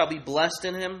the earth shall be blessed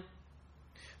in him?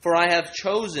 For I have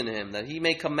chosen him, that he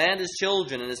may command his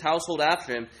children and his household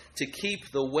after him to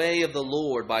keep the way of the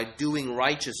Lord by doing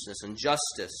righteousness and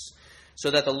justice,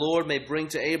 so that the Lord may bring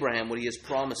to Abraham what he has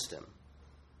promised him.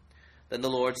 Then the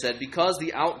Lord said, Because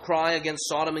the outcry against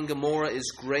Sodom and Gomorrah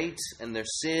is great, and their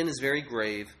sin is very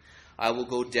grave, I will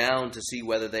go down to see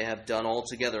whether they have done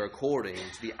altogether according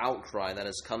to the outcry that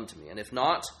has come to me. And if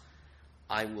not,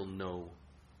 I will know.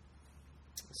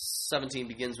 17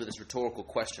 begins with this rhetorical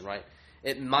question, right?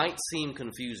 It might seem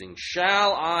confusing.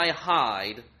 Shall I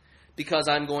hide because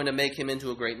I'm going to make him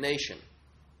into a great nation?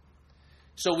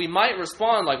 So we might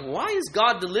respond like, why is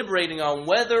God deliberating on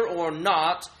whether or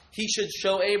not he should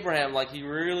show Abraham? Like he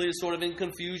really is sort of in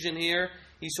confusion here.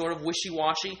 He's sort of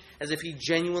wishy-washy, as if he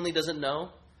genuinely doesn't know.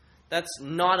 That's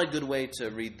not a good way to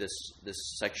read this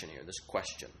section here, this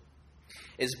question.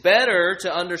 It's better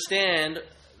to understand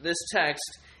this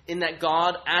text in that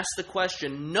God asks the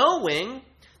question knowing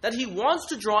that he wants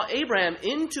to draw Abraham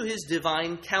into his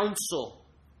divine counsel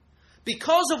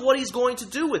because of what he's going to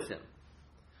do with him.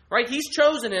 Right? He's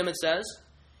chosen him, it says.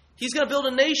 He's going to build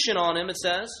a nation on him, it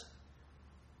says.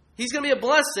 He's going to be a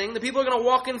blessing. The people are going to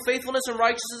walk in faithfulness and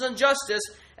righteousness and justice.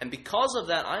 And because of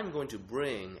that, I'm going to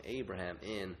bring Abraham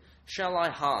in. Shall I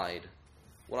hide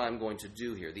what I'm going to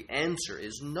do here? The answer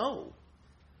is no.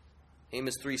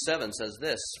 Amos 3:7 says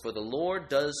this, For the Lord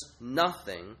does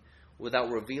nothing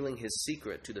without revealing his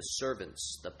secret to the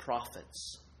servants, the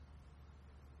prophets.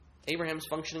 Abraham's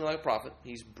functioning like a prophet.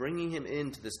 He's bringing him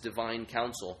into this divine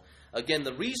counsel. Again,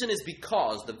 the reason is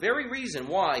because, the very reason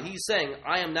why he's saying,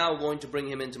 I am now going to bring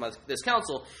him into this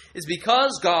counsel, is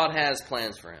because God has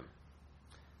plans for him.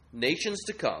 Nations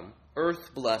to come,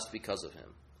 earth blessed because of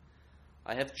him.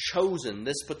 I have chosen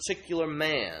this particular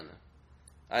man.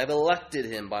 I have elected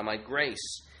him by my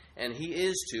grace. And he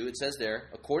is to, it says there,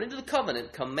 according to the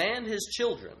covenant, command his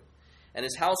children and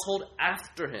his household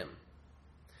after him.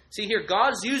 See here,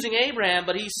 God's using Abraham,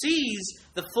 but he sees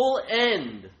the full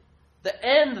end the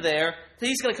end there, that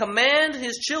he's going to command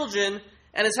his children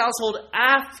and his household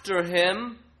after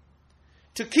him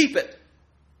to keep it,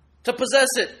 to possess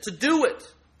it, to do it,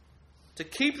 to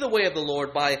keep the way of the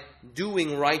Lord by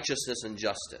doing righteousness and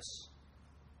justice,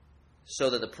 so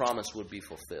that the promise would be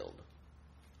fulfilled.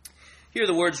 Here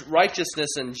the words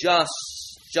righteousness and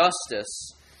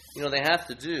justice, they have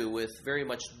to do with very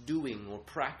much doing or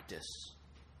practice.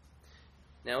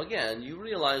 Now again, you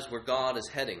realize where God is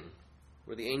heading,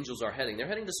 where the angels are heading. They're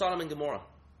heading to Sodom and Gomorrah.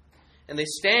 And they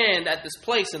stand at this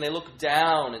place and they look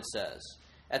down, it says,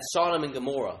 at Sodom and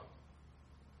Gomorrah.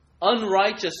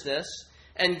 Unrighteousness.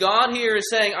 And God here is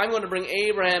saying, I'm going to bring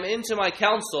Abraham into my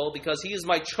counsel because he is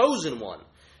my chosen one.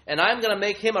 And I'm going to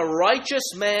make him a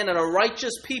righteous man and a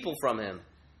righteous people from him.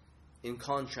 In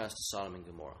contrast to Sodom and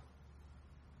Gomorrah.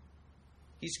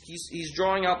 He's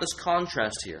drawing out this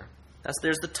contrast here.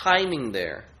 There's the timing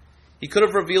there. He could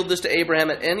have revealed this to Abraham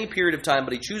at any period of time,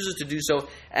 but he chooses to do so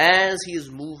as he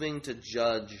is moving to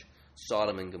judge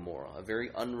Sodom and Gomorrah, a very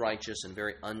unrighteous and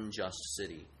very unjust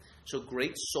city. So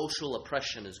great social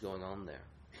oppression is going on there.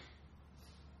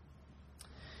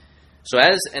 So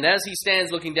as he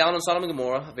stands looking down on Sodom and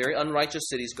Gomorrah, very unrighteous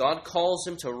cities, God calls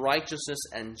him to righteousness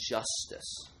and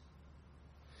justice.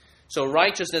 So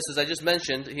righteousness, as I just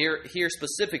mentioned, here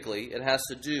specifically, it has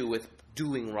to do with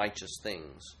doing righteous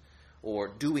things or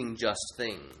doing just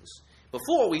things.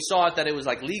 Before we saw it that it was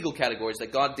like legal categories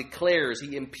that God declares.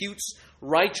 He imputes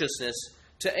righteousness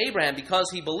to Abraham because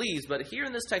he believes. But here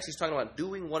in this text he's talking about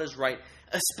doing what is right,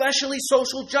 especially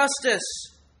social justice.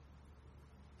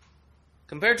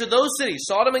 Compared to those cities,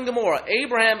 Sodom and Gomorrah,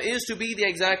 Abraham is to be the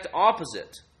exact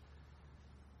opposite.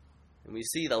 And we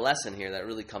see the lesson here that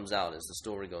really comes out as the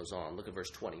story goes on. Look at verse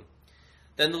 20.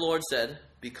 Then the Lord said,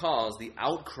 because the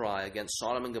outcry against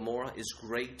Sodom and Gomorrah is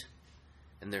great,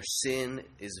 and their sin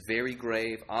is very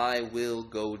grave, I will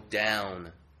go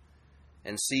down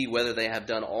and see whether they have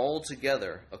done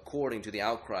altogether according to the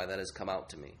outcry that has come out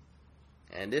to me.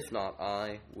 And if not,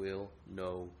 I will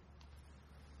know.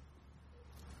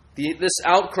 This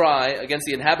outcry against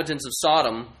the inhabitants of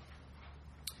Sodom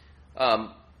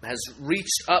has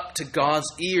reached up to God's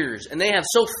ears. And they have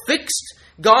so fixed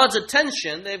God's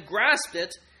attention, they've grasped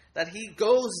it, that he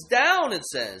goes down, it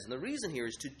says. And the reason here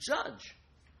is to judge,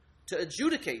 to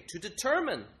adjudicate, to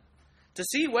determine, to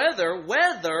see whether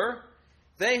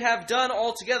they have done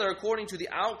altogether according to the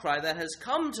outcry that has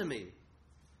come to me.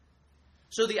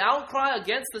 So the outcry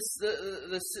against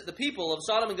the people of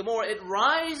Sodom and Gomorrah, it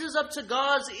rises up to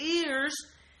God's ears,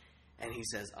 and he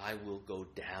says, I will go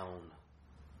down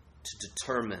to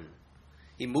determine.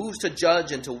 He moves to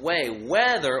judge and to weigh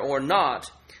whether or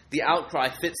not the outcry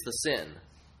fits the sin.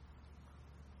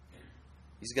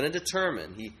 He's going to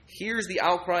determine. He hears the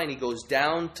outcry and he goes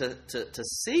down to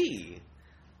see.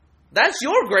 That's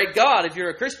your great God if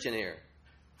you're a Christian here.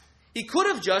 He could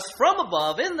have just from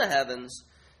above in the heavens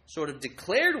sort of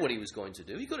declared what he was going to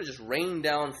do. He could have just rained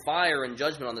down fire and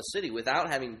judgment on the city without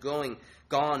having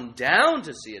gone down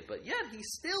to see it. But yet he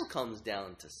still comes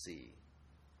down to see,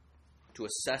 to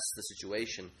assess the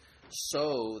situation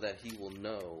so that he will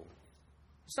know.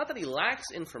 It's not that he lacks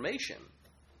information,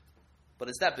 but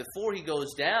it's that before he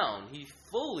goes down, he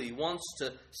fully wants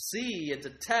to see and to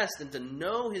test and to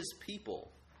know his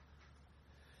people.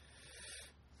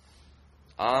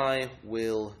 I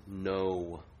will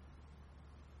know.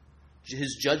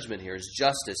 His judgment here, his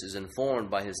justice, is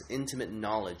informed by his intimate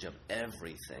knowledge of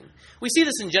everything. We see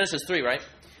this in Genesis 3, right?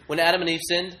 When Adam and Eve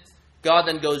sinned, God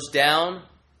then goes down.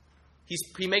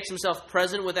 He makes himself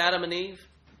present with Adam and Eve.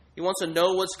 He wants to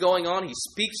know what's going on. He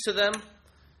speaks to them.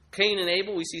 Cain and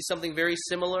Abel, we see something very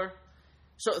similar.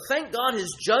 So thank God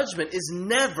his judgment is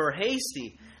never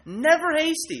hasty. Never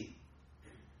hasty.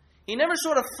 He never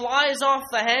sort of flies off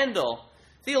the handle.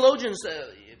 Theologians,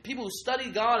 people who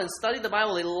study God and study the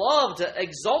Bible, they love to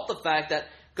exalt the fact that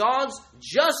God's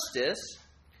justice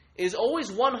is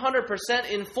always 100%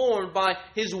 informed by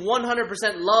his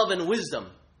 100% love and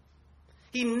wisdom.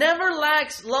 He never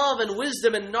lacks love and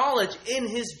wisdom and knowledge in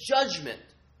his judgment.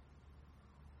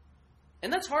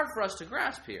 And that's hard for us to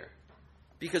grasp here,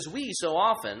 because we so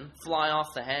often fly off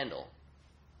the handle.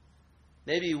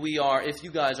 Maybe we are, if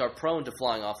you guys are prone to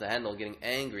flying off the handle, getting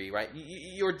angry, right?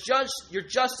 Your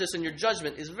justice and your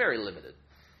judgment is very limited.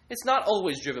 It's not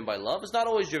always driven by love. It's not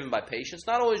always driven by patience. It's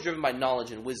not always driven by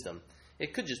knowledge and wisdom.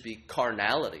 It could just be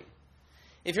carnality.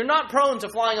 If you're not prone to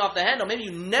flying off the handle, maybe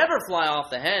you never fly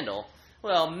off the handle.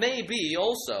 Well, maybe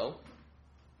also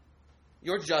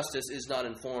your justice is not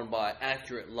informed by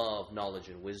accurate love, knowledge,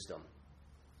 and wisdom.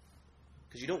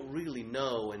 Because you don't really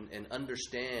know and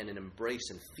understand and embrace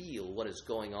and feel what is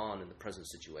going on in the present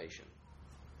situation.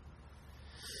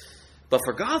 But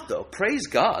for God, though, praise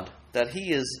God that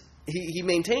He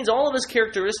maintains all of His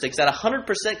characteristics at 100%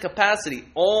 capacity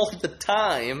all the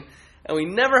time, and we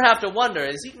never have to wonder,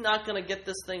 is He not going to get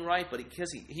this thing right? But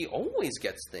because He always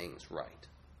gets things right.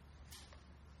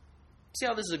 See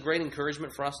how this is a great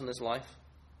encouragement for us in this life?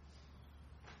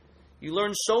 You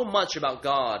learn so much about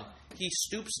God, He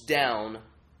stoops down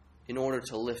in order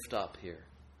to lift up here.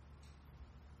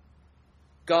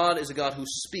 God is a God who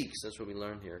speaks. That's what we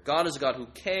learn here. God is a God who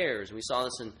cares. We saw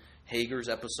this in Hagar's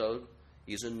episode.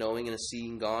 He's a knowing and a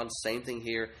seeing God. Same thing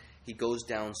here. He goes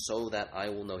down so that I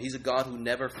will know. He's a God who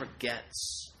never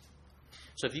forgets.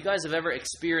 So if you guys have ever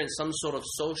experienced some sort of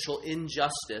social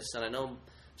injustice, and I know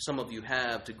some of you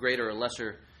have to greater or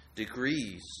lesser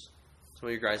degrees, some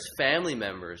of your guys' family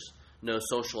members know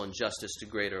social injustice to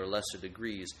greater or lesser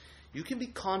degrees, you can be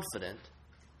confident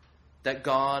that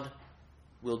God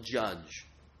will judge,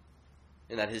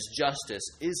 and that His justice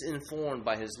is informed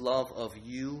by His love of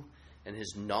you and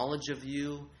His knowledge of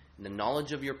you and the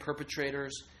knowledge of your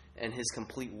perpetrators and His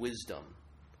complete wisdom.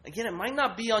 Again, it might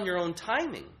not be on your own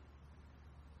timing,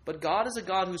 but God is a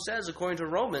God who says, according to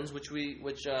Romans, which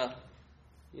the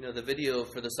video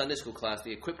for the Sunday school class,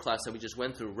 the equip class that we just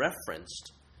went through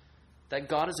referenced, that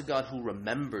God is a God who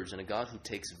remembers and a God who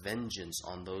takes vengeance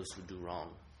on those who do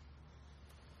wrong.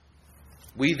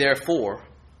 We, therefore,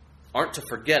 aren't to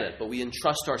forget it, but we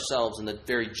entrust ourselves in the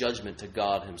very judgment to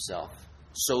God Himself,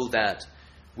 so that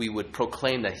we would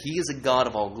proclaim that He is a God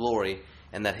of all glory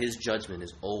and that His judgment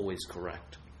is always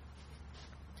correct.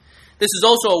 This is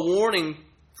also a warning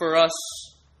for us,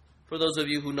 for those of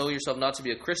you who know yourself not to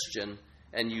be a Christian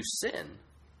and you sin.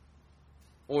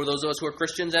 Or those of us who are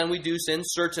Christians and we do sin,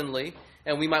 certainly,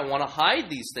 and we might want to hide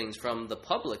these things from the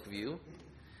public view.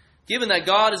 Given that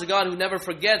God is a God who never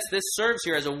forgets, this serves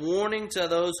here as a warning to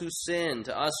those who sin,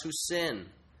 to us who sin.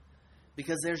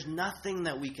 Because there's nothing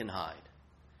that we can hide.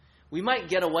 We might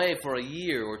get away for a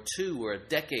year or two or a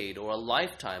decade or a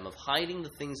lifetime of hiding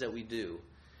the things that we do.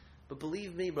 But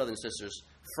believe me, brothers and sisters,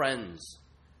 friends,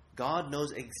 God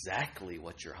knows exactly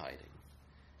what you're hiding.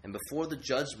 And before the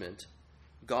judgment,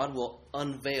 God will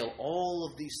unveil all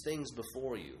of these things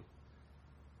before you.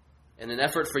 In an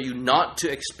effort for you not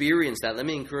to experience that, let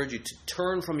me encourage you to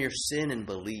turn from your sin and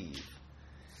believe.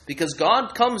 Because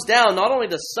God comes down not only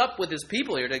to sup with His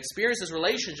people here, to experience this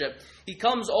relationship, He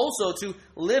comes also to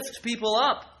lift people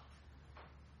up,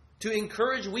 to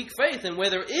encourage weak faith. And where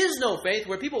there is no faith,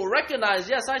 where people recognize,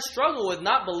 yes, I struggle with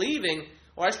not believing,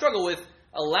 or I struggle with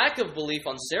a lack of belief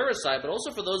on Sarah's side, but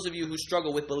also for those of you who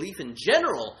struggle with belief in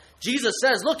general, Jesus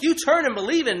says, look, you turn and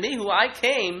believe in me, who I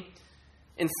came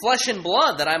in flesh and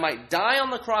blood, that I might die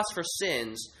on the cross for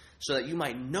sins, so that you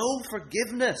might know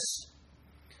forgiveness,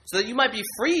 so that you might be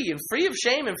free of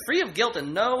shame and free of guilt,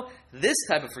 and know this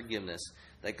type of forgiveness,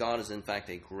 that God is in fact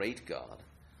a great God.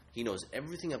 He knows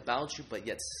everything about you, but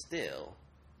yet still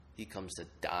He comes to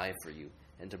die for you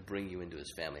and to bring you into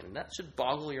His family. And that should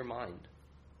boggle your mind.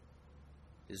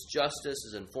 His justice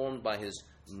is informed by His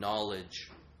knowledge.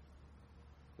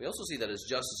 We also see that His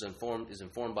justice is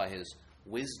informed by His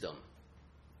wisdom.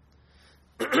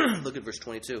 Look at verse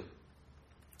 22.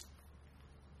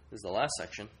 This is the last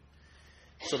section.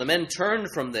 So the men turned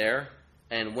from there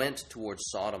and went towards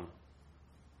Sodom.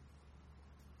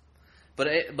 But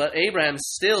Abraham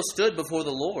still stood before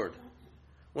the Lord.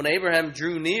 When Abraham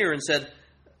drew near and said,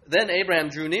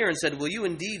 will you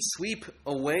indeed sweep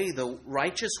away the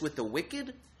righteous with the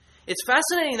wicked? It's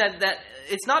fascinating that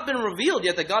it's not been revealed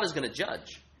yet that God is going to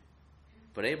judge.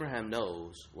 But Abraham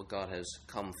knows what God has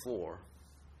come for.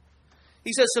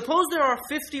 He says, suppose there are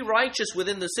 50 righteous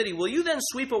within the city. Will you then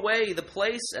sweep away the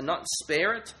place and not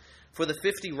spare it for the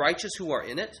 50 righteous who are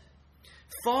in it?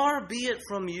 Far be it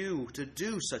from you to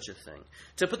do such a thing,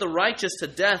 to put the righteous to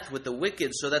death with the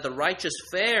wicked, so that the righteous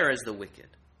fare as the wicked.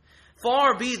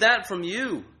 Far be that from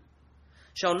you.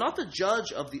 Shall not the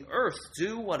judge of the earth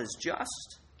do what is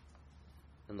just?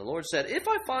 And the Lord said, if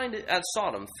I find at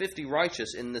Sodom 50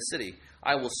 righteous in the city,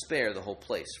 I will spare the whole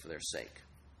place for their sake.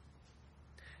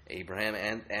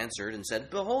 Abraham answered and said,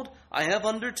 behold, I have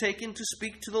undertaken to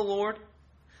speak to the Lord.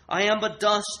 I am but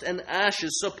dust and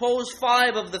ashes. Suppose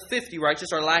 5 of the 50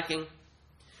 righteous are lacking.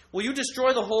 Will you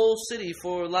destroy the whole city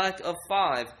for lack of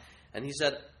 5? And he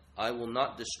said, I will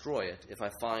not destroy it if I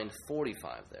find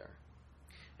 45 there.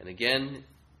 And again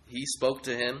he spoke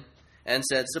to him and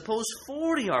said, suppose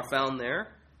 40 are found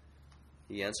there.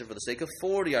 He answered, for the sake of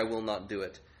 40 I will not do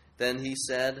it. Then he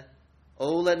said,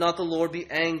 oh, let not the Lord be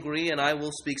angry, and I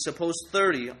will speak. Suppose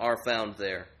 30 are found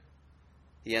there.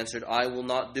 He answered, I will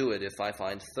not do it if I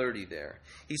find 30 there.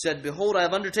 He said, behold, I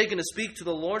have undertaken to speak to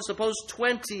the Lord. Suppose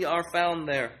 20 are found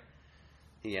there.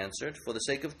 He answered, For the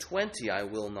sake of 20 I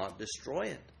will not destroy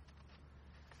it.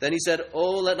 Then he said,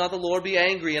 Oh, let not the Lord be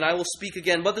angry, and I will speak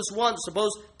again. But this once,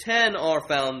 suppose 10 are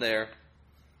found there.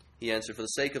 He answered, For the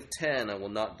sake of 10 I will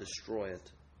not destroy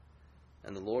it.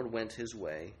 And the Lord went his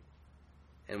way.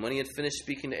 And when he had finished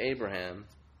speaking to Abraham,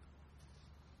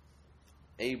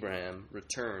 Abraham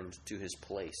returned to his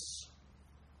place.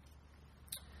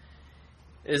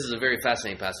 This is a very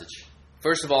fascinating passage.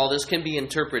 First of all, this can be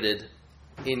interpreted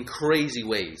in crazy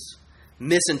ways.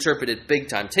 Misinterpreted big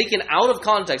time. Taken out of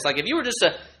context. Like if you were just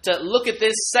to look at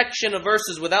this section of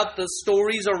verses without the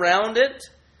stories around it,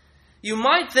 you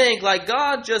might think like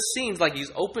God just seems like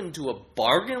he's open to a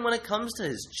bargain when it comes to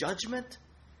his judgment.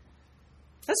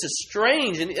 That's just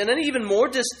strange. And then even more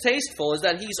distasteful is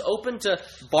that he's open to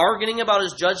bargaining about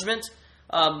his judgment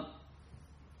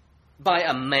by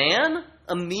a man,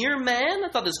 a mere man. I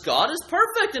thought this God is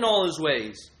perfect in all his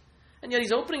ways. And yet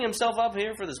he's opening himself up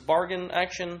here for this bargain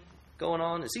action going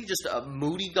on. Is he just a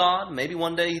moody God? Maybe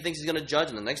one day he thinks he's going to judge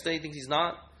and the next day he thinks he's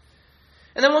not.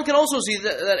 And then one can also see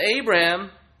that Abraham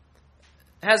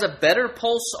has a better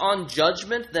pulse on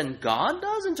judgment than God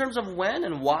does in terms of when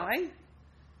and why.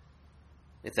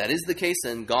 If that is the case,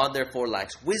 then God therefore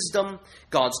lacks wisdom.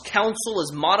 God's counsel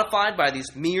is modified by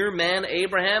this mere man,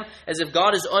 Abraham, as if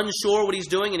God is unsure what he's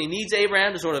doing and he needs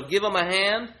Abraham to sort of give him a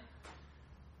hand.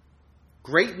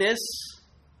 Greatness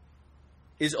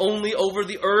is only over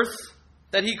the earth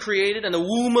that he created and the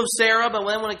womb of Sarah, but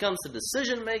when it comes to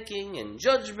decision-making and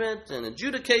judgment and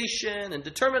adjudication and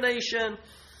determination,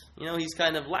 he's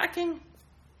kind of lacking.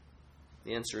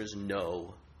 The answer is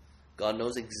no. God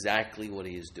knows exactly what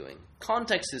he is doing.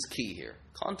 Context is key here.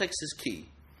 Context is key.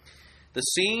 The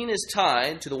scene is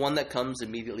tied to the one that comes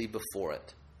immediately before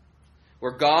it,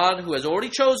 where God, who has already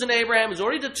chosen Abraham, is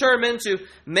already determined to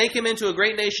make him into a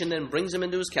great nation, then brings him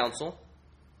into his council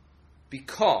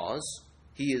because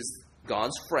he is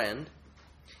God's friend.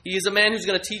 He is a man who's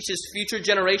going to teach his future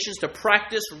generations to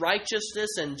practice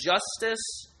righteousness and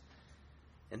justice.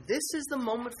 And this is the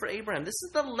moment for Abraham. This is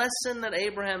the lesson that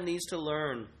Abraham needs to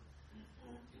learn.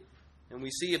 And we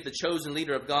see if the chosen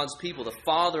leader of God's people, the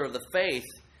father of the faith,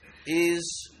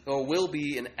 is or will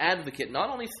be an advocate not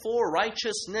only for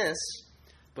righteousness,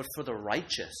 but for the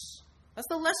righteous. That's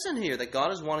the lesson here that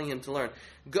God is wanting him to learn.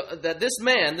 That this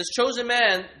man, this chosen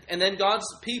man, and then God's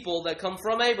people that come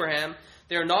from Abraham,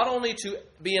 they are not only to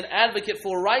be an advocate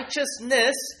for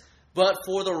righteousness, but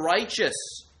for the righteous.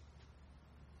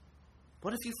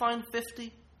 What if you find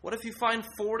 50? What if you find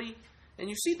 40? And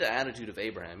you see the attitude of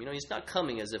Abraham. He's not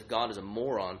coming as if God is a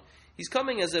moron. He's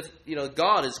coming as if,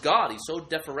 God is God. He's so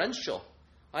deferential.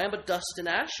 I am but dust and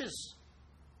ashes.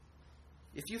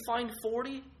 If you find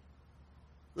 40,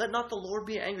 let not the Lord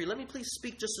be angry. Let me please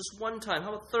speak just this one time. How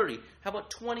about 30? How about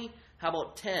 20? How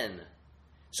about 10?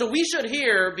 So we should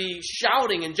here be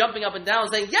shouting and jumping up and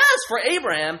down saying, yes, for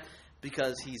Abraham,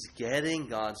 because he's getting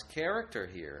God's character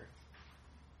here.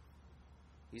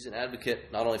 He's an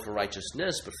advocate not only for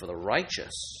righteousness, but for the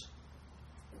righteous.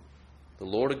 The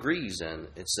Lord agrees, and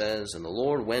it says, And the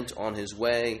Lord went on his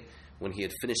way when he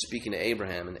had finished speaking to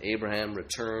Abraham, and Abraham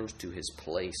returned to his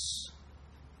place.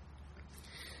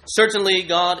 Certainly,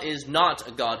 God is not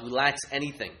a God who lacks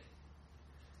anything.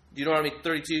 Deuteronomy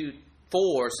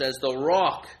 32:4 says, The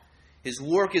rock, his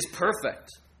work is perfect,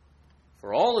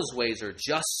 for all his ways are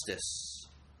justice.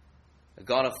 A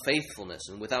God of faithfulness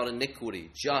and without iniquity,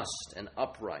 just and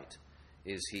upright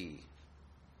is he.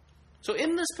 So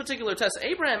in this particular text,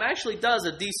 Abraham actually does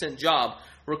a decent job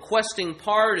requesting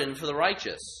pardon for the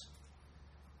righteous.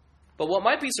 But what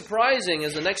might be surprising,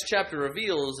 as the next chapter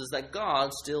reveals, is that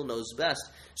God still knows best.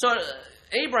 So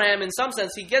Abraham, in some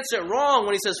sense, he gets it wrong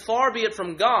when he says, Far be it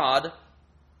from God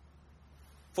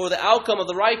for the outcome of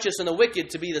the righteous and the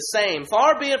wicked to be the same.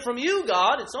 Far be it from you,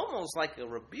 God. It's almost like a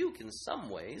rebuke in some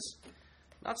ways.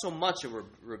 Not so much a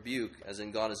rebuke as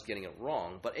in God is getting it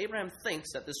wrong, but Abraham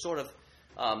thinks that this sort of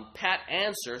pat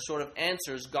answer sort of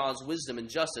answers God's wisdom and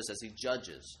justice as he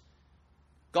judges.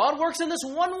 God works in this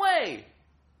one way.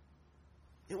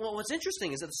 Well, what's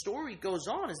interesting is that the story goes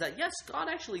on is that, yes, God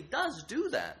actually does do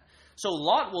that. So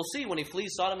Lot will see when he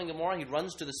flees Sodom and Gomorrah, he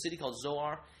runs to the city called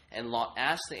Zoar, and Lot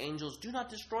asks the angels, Do not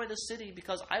destroy the city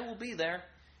because I will be there.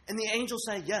 And the angels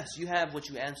say, Yes, you have what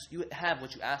you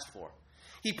asked for.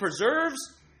 He preserves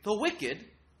the wicked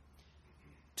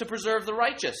to preserve the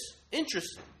righteous.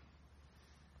 Interesting.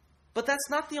 But that's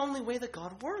not the only way that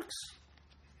God works.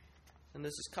 And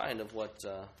this is kind of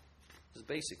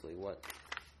basically what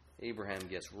Abraham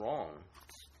gets wrong.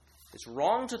 It's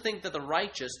wrong to think that the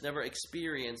righteous never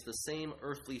experience the same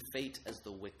earthly fate as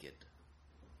the wicked.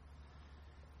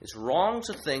 It's wrong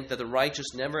to think that the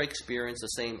righteous never experience the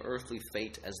same earthly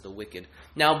fate as the wicked.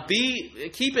 Now,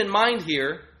 keep in mind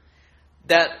here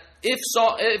that if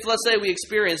let's say we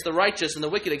experience the righteous and the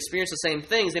wicked experience the same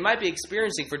things, they might be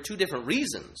experiencing for two different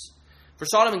reasons. For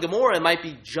Sodom and Gomorrah, it might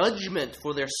be judgment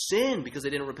for their sin because they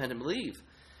didn't repent and believe.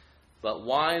 But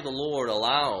why the Lord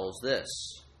allows this,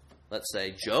 let's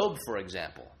say Job, for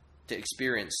example, to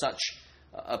experience such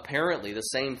apparently the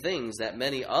same things that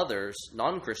many others,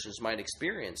 non-Christians, might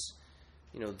experience,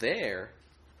 there,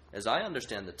 as I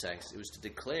understand the text, it was to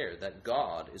declare that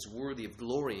God is worthy of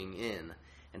glorying in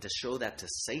and to show that to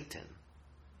Satan.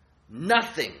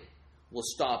 Nothing will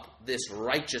stop this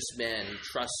righteous man who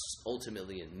trusts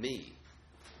ultimately in me.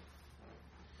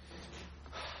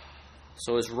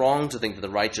 So it's wrong to think that the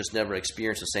righteous never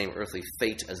experience the same earthly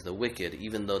fate as the wicked,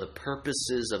 even though the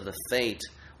purposes of the fate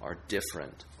are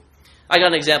different. I got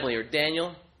an example here.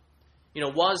 Daniel,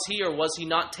 was he or was he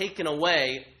not taken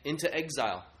away into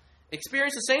exile?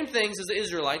 Experienced the same things as the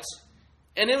Israelites.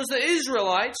 And it was the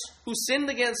Israelites who sinned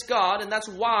against God, and that's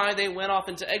why they went off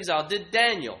into exile. Did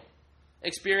Daniel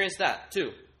experience that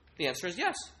too? The answer is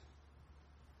yes.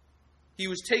 He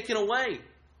was taken away.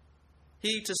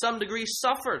 He, to some degree,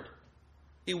 suffered.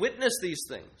 He witnessed these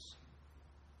things.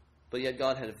 But yet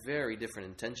God had very different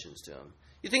intentions to him.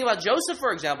 You think about Joseph,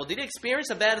 for example. Did he experience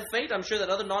a bad fate? I'm sure that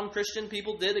other non-Christian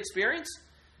people did experience.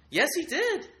 Yes, he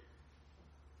did.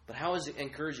 But how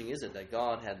encouraging is it that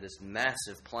God had this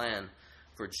massive plan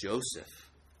for Joseph?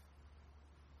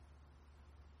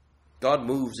 God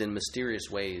moves in mysterious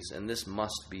ways, and this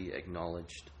must be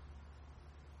acknowledged.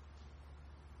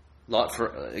 Lot,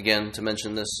 again, to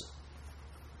mention this,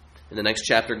 in the next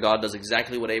chapter, God does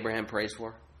exactly what Abraham prays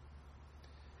for.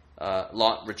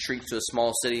 Lot retreats to a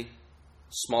small city.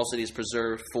 Small city is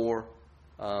preserved for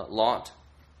Lot.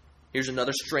 Here's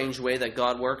another strange way that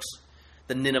God works.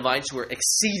 The Ninevites were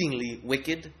exceedingly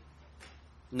wicked,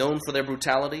 known for their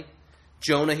brutality.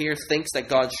 Jonah here thinks that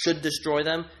God should destroy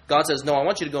them. God says, no, I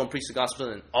want you to go and preach the gospel,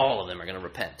 and all of them are going to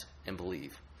repent and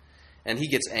believe. And he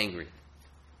gets angry.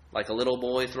 Like a little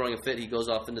boy throwing a fit, he goes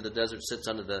off into the desert, sits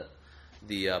under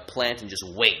the plant, and just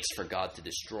waits for God to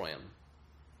destroy him.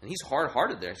 And he's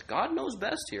hard-hearted there. God knows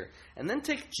best here. And then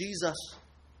take Jesus,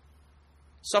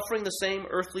 suffering the same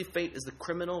earthly fate as the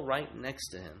criminal right next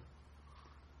to him.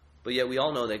 But yet we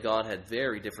all know that God had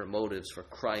very different motives for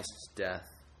Christ's death.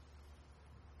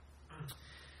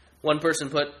 One person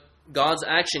put, God's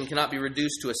action cannot be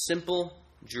reduced to a simple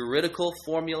juridical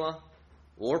formula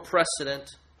or precedent.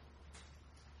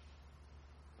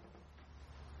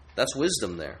 That's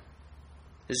wisdom there.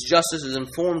 His justice is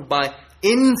informed by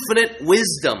infinite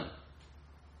wisdom.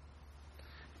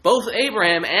 Both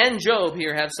Abraham and Job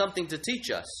here have something to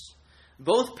teach us.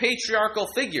 Both patriarchal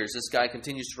figures, this guy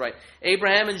continues to write,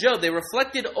 Abraham and Job, they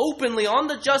reflected openly on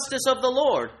the justice of the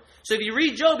Lord. So if you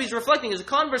read Job, he's reflecting his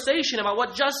conversation about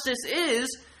what justice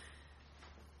is.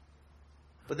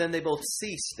 But then they both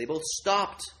ceased. They both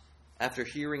stopped after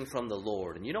hearing from the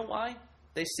Lord. And you know why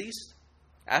they ceased?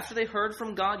 After they heard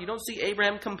from God, you don't see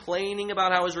Abraham complaining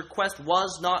about how his request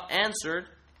was not answered.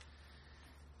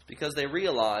 It's because they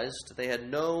realized they had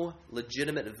no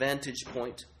legitimate vantage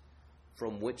point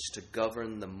from which to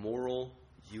govern the moral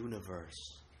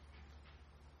universe.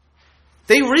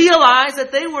 They realized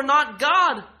that they were not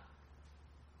God.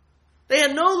 They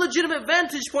had no legitimate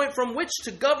vantage point from which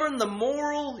to govern the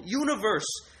moral universe.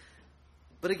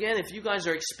 But again, if you guys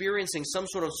are experiencing some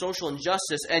sort of social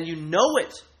injustice and you know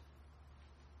it,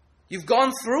 you've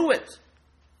gone through it.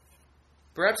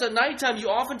 Perhaps at nighttime you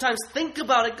oftentimes think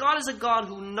about it. God is a God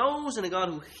who knows and a God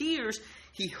who hears.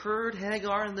 He heard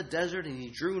Hagar in the desert and he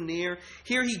drew near.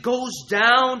 Here he goes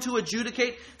down to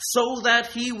adjudicate so that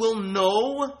he will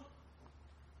know.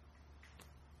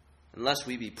 Unless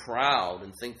we be proud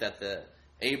and think that the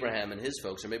Abraham and his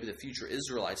folks, or maybe the future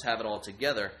Israelites, have it all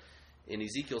together. In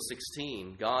Ezekiel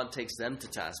 16, God takes them to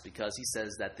task because he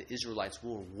says that the Israelites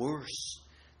were worse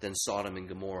than Sodom and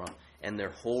Gomorrah, and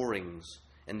their whorings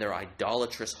and their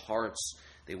idolatrous hearts,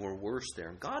 they were worse there.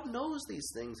 And God knows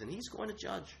these things, and he's going to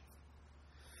judge.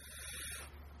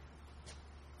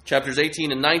 Chapters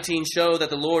 18 and 19 show that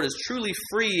the Lord is truly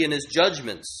free in his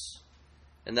judgments,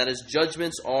 and that his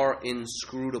judgments are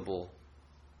inscrutable.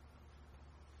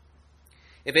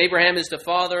 If Abraham is to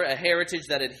father a heritage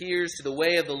that adheres to the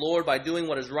way of the Lord by doing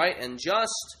what is right and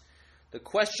just, the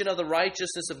question of the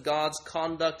righteousness of God's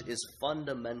conduct is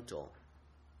fundamental.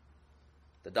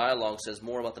 The dialogue says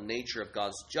more about the nature of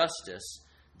God's justice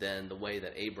than the way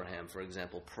that Abraham, for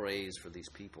example, prays for these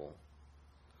people.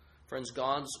 Friends,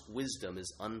 God's wisdom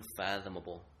is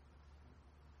unfathomable.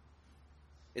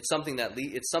 It's something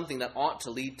that ought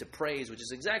to lead to praise, which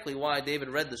is exactly why David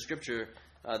read the scripture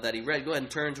that he read. Go ahead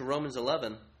and turn to Romans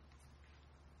 11.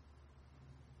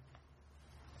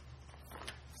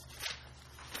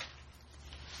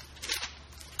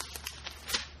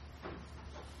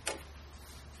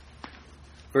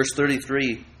 Verse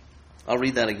 33. I'll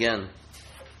read that again.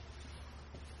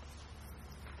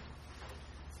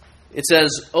 It says,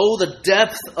 "Oh, the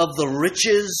depth of the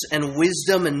riches and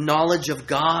wisdom and knowledge of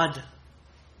God!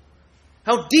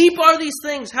 How deep are these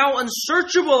things? How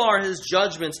unsearchable are his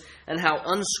judgments, and how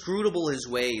inscrutable his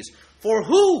ways? For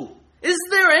who? Is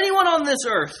there anyone on this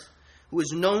earth who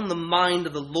has known the mind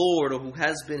of the Lord, or who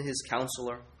has been his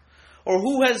counselor? Or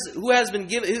who has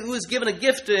given a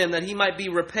gift to him that he might be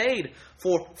repaid?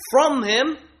 For from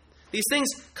him," these things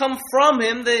come from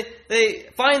him,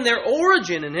 they find their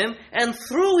origin in him, and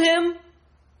through him,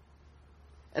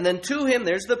 and then to him,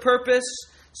 there's the purpose.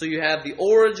 So you have the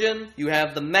origin, you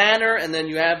have the manner, and then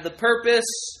you have the purpose,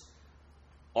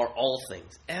 are all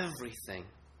things, everything.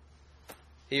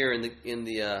 Here in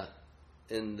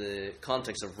the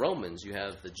context of Romans, you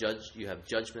have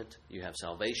judgment, you have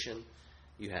salvation,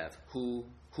 you have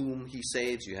whom he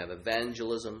saves, you have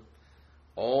evangelism.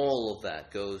 All of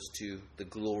that goes to the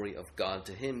glory of God.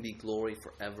 To him be glory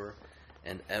forever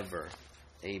and ever.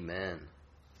 Amen.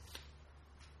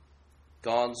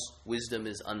 God's wisdom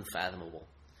is unfathomable.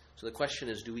 So the question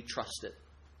is, do we trust it?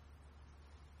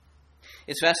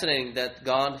 It's fascinating that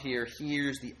God here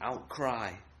hears the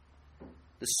outcry,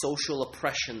 the social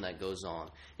oppression that goes on.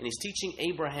 And he's teaching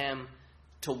Abraham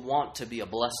to want to be a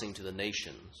blessing to the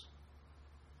nations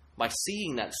by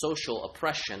seeing that social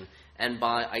oppression and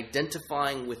by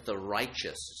identifying with the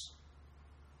righteous.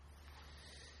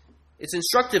 It's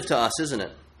instructive to us, isn't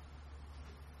it?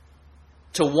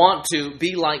 To want to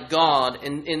be like God,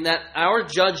 in that our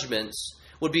judgments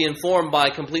would be informed by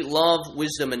complete love,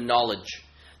 wisdom, and knowledge.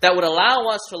 That would allow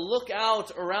us to look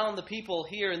out around the people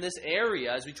here in this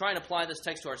area as we try and apply this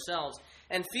text to ourselves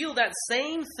and feel that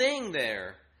same thing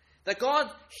there. That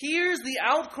God hears the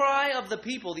outcry of the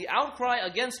people, the outcry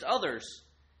against others,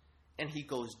 and he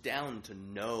goes down to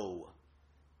know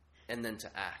and then to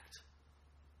act.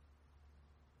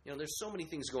 You know, there's so many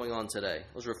things going on today.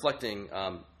 I was reflecting,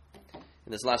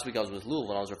 in this last week I was with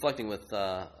Louisville, and I was reflecting with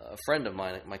a friend of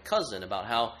mine, my cousin, about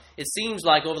how it seems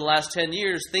like over the last 10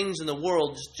 years, things in the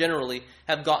world just generally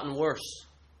have gotten worse.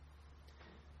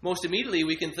 Most immediately,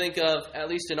 we can think of, at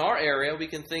least in our area, we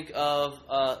can think of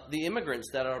the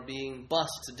immigrants that are being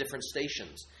bused to different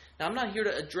stations. Now, I'm not here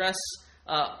to address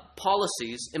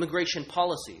immigration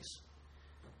policies.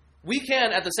 We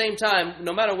can, at the same time,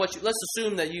 no matter what let's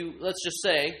say that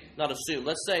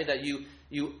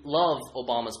you love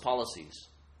Obama's policies.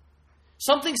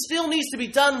 Something still needs to be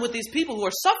done with these people who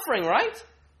are suffering, right?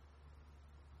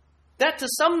 That, to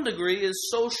some degree,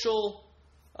 is social,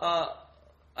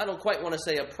 I don't quite want to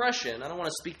say oppression. I don't want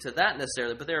to speak to that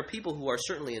necessarily, but there are people who are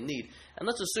certainly in need. And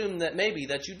let's assume that maybe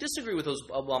that you disagree with those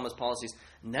Obama's policies.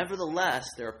 Nevertheless,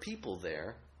 there are people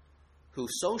there who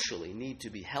socially need to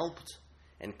be helped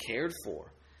and cared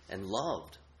for and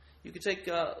loved. You could take,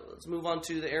 let's move on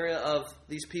to the area of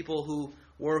these people who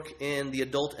work in the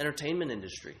adult entertainment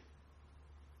industry.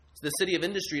 The city of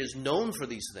Industry is known for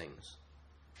these things.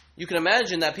 You can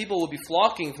imagine that people would be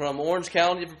flocking from Orange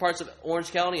County, different parts of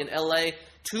Orange County and LA,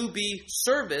 to be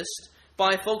serviced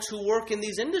by folks who work in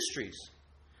these industries.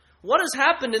 What has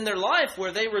happened in their life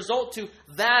where they result to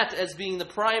that as being the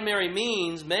primary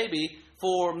means, maybe,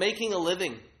 for making a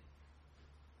living?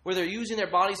 Where they're using their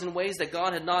bodies in ways that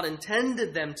God had not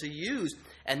intended them to use.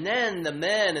 And then the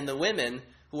men and the women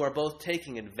who are both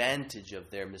taking advantage of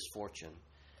their misfortune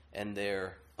and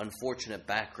their unfortunate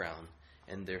background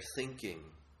and their thinking,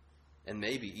 and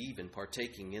maybe even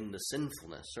partaking in the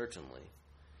sinfulness, certainly.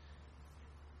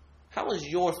 How is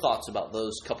your thoughts about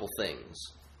those couple things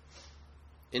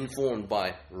informed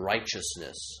by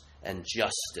righteousness and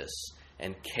justice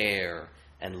and care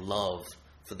and love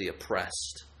for the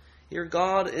oppressed? Here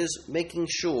God is making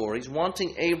sure, he's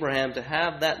wanting Abraham to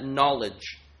have that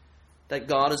knowledge that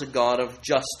God is a God of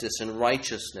justice and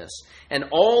righteousness, and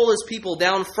all his people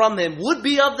down from him would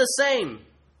be of the same.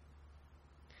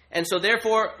 And so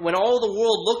therefore, when all the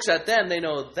world looks at them, they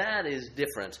know that is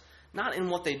different. Not in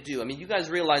what they do. I mean, you guys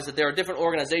realize that there are different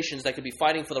organizations that could be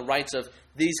fighting for the rights of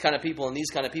these kind of people and these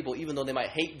kind of people, even though they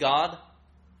might hate God.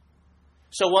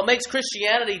 So what makes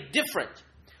Christianity different,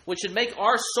 which should make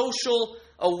our social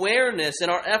awareness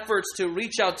and our efforts to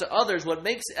reach out to others, what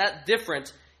makes that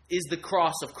different is the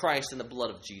cross of Christ and the blood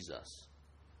of Jesus.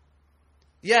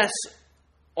 Yes,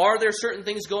 are there certain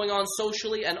things going on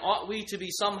socially, and ought we to be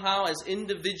somehow, as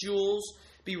individuals,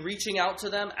 be reaching out to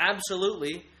them?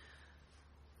 Absolutely.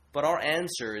 But our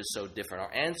answer is so different.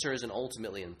 Our answer isn't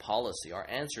ultimately in policy. Our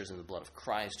answer is in the blood of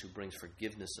Christ, who brings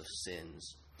forgiveness of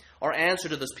sins. Our answer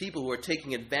to those people who are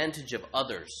taking advantage of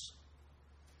others,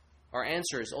 our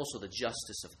answer is also the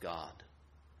justice of God.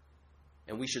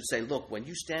 And we should say, look, when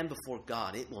you stand before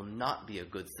God, it will not be a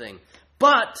good thing.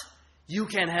 But you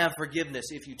can have forgiveness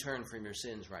if you turn from your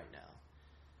sins right now.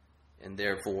 And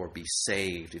therefore be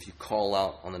saved if you call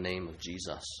out on the name of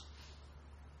Jesus.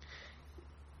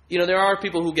 You know, there are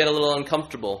people who get a little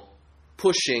uncomfortable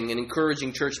pushing and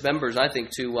encouraging church members, I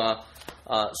think, to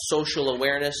social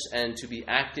awareness and to be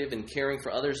active in caring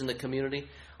for others in the community.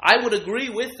 I would agree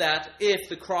with that if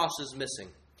the cross is missing.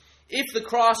 If the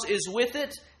cross is with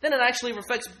it, then it actually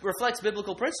reflects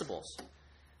biblical principles.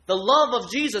 The love of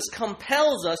Jesus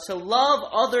compels us to love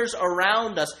others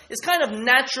around us. It's kind of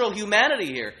natural humanity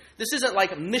here. This isn't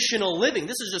like missional living.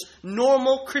 This is just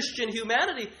normal Christian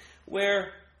humanity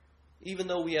where even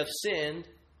though we have sinned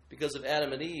because of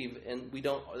Adam and Eve, and we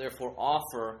don't therefore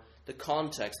offer the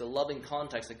context, the loving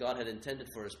context that God had intended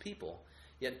for His people,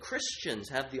 yet Christians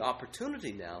have the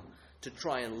opportunity now to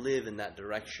try and live in that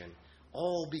direction,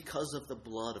 all because of the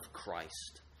blood of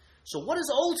Christ. So what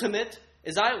is ultimate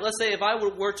is, let's say if I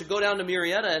were to go down to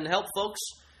Murrieta and help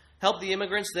the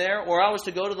immigrants there, or I was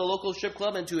to go to the local strip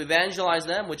club and to evangelize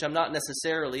them, which I'm not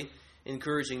necessarily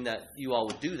encouraging that you all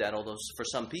would do that, although for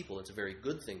some people it's a very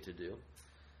good thing to do,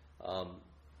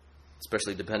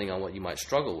 especially depending on what you might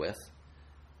struggle with.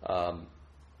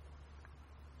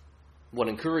 What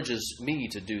encourages me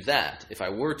to do that, if I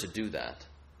were to do that,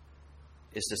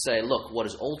 is to say, look, what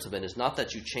is ultimate is not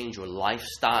that you change your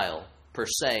lifestyle per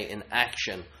se in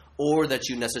action, or that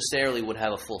you necessarily would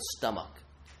have a full stomach,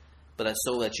 but that's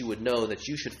so that you would know that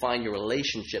you should find your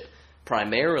relationship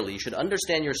primarily, you should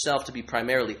understand yourself to be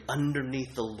primarily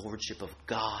underneath the lordship of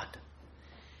God.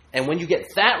 And when you get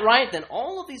that right, then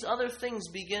all of these other things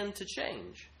begin to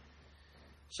change.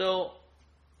 So,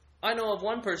 I know of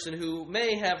one person who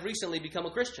may have recently become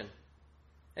a Christian.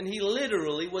 And he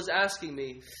literally was asking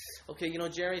me, okay,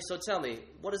 Jerry, so tell me,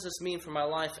 what does this mean for my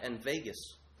life and Vegas?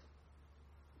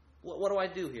 What do I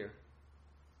do here?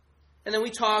 And then we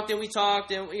talked, and we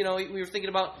were thinking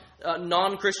about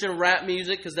non-Christian rap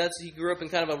music, because he grew up in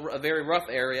kind of a very rough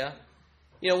area.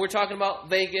 We're talking about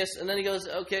Vegas, and then he goes,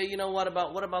 okay, what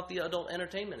about the adult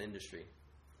entertainment industry?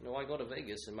 I go to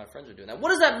Vegas, and my friends are doing that. What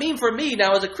does that mean for me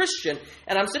now as a Christian?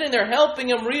 And I'm sitting there helping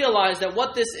him realize that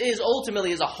what this is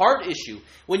ultimately is a heart issue.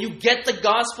 When you get the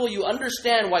gospel, you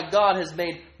understand why God has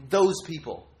made those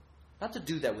people. Not to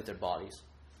do that with their bodies,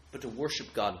 but to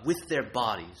worship God with their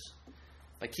bodies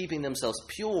by keeping themselves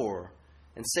pure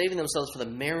and saving themselves for the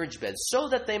marriage bed so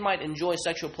that they might enjoy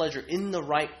sexual pleasure in the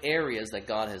right areas that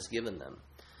God has given them.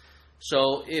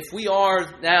 So if we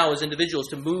are now as individuals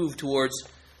to move towards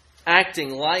acting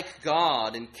like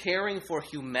God and caring for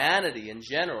humanity in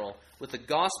general with the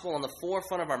gospel on the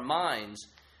forefront of our minds,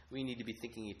 we need to be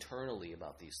thinking eternally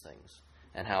about these things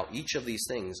and how each of these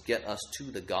things get us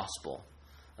to the gospel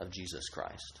of Jesus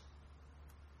Christ.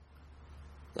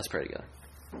 Let's pray together.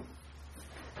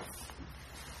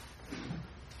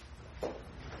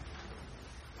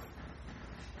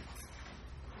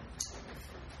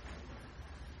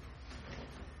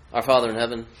 Our Father in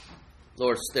heaven,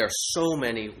 Lord, there are so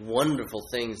many wonderful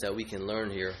things that we can learn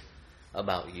here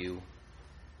about you.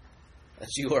 That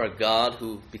you are a God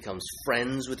who becomes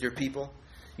friends with your people.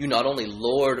 You not only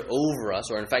lord over us,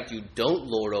 or in fact you don't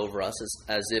lord over us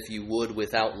as if you would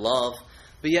without love,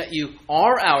 but yet you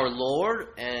are our Lord,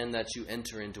 and that you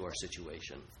enter into our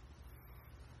situation.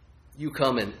 You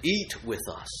come and eat with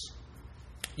us.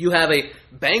 You have a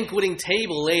banqueting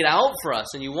table laid out for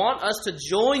us, and you want us to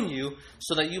join you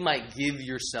so that you might give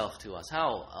yourself to us.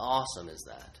 How awesome is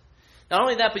that? Not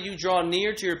only that, but you draw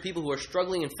near to your people who are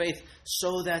struggling in faith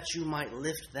so that you might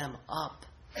lift them up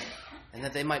and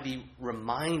that they might be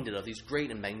reminded of these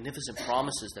great and magnificent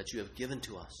promises that you have given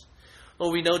to us.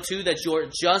 Lord, we know too that your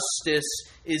justice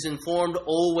is informed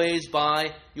always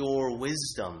by your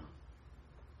wisdom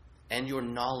and your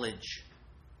knowledge.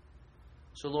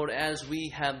 So, Lord, as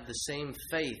we have the same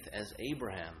faith as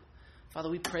Abraham,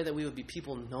 Father, we pray that we would be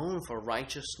people known for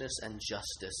righteousness and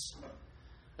justice,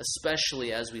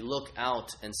 especially as we look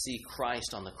out and see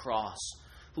Christ on the cross,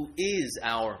 who is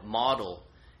our model.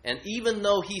 And even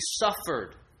though he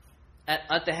suffered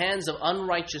at the hands of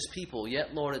unrighteous people,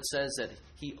 yet, Lord, it says that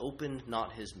he opened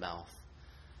not his mouth.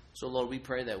 So, Lord, we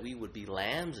pray that we would be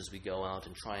lambs as we go out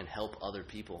and try and help other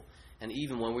people. And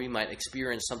even when we might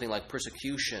experience something like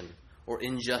persecution or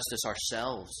injustice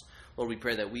ourselves, Lord, we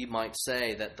pray that we might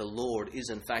say that the Lord is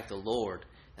in fact the Lord,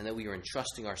 and that we are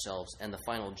entrusting ourselves and the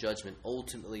final judgment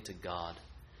ultimately to God.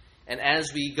 And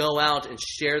as we go out and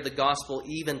share the gospel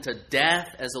even to death,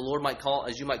 as you might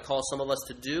call some of us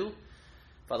to do,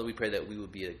 Father, we pray that we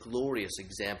would be a glorious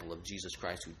example of Jesus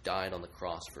Christ who died on the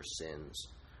cross for sins,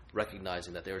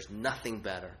 recognizing that there is nothing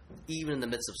better, even in the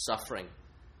midst of suffering,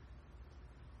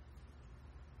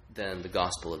 than the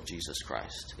gospel of Jesus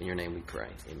Christ. In your name we pray.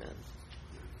 Amen.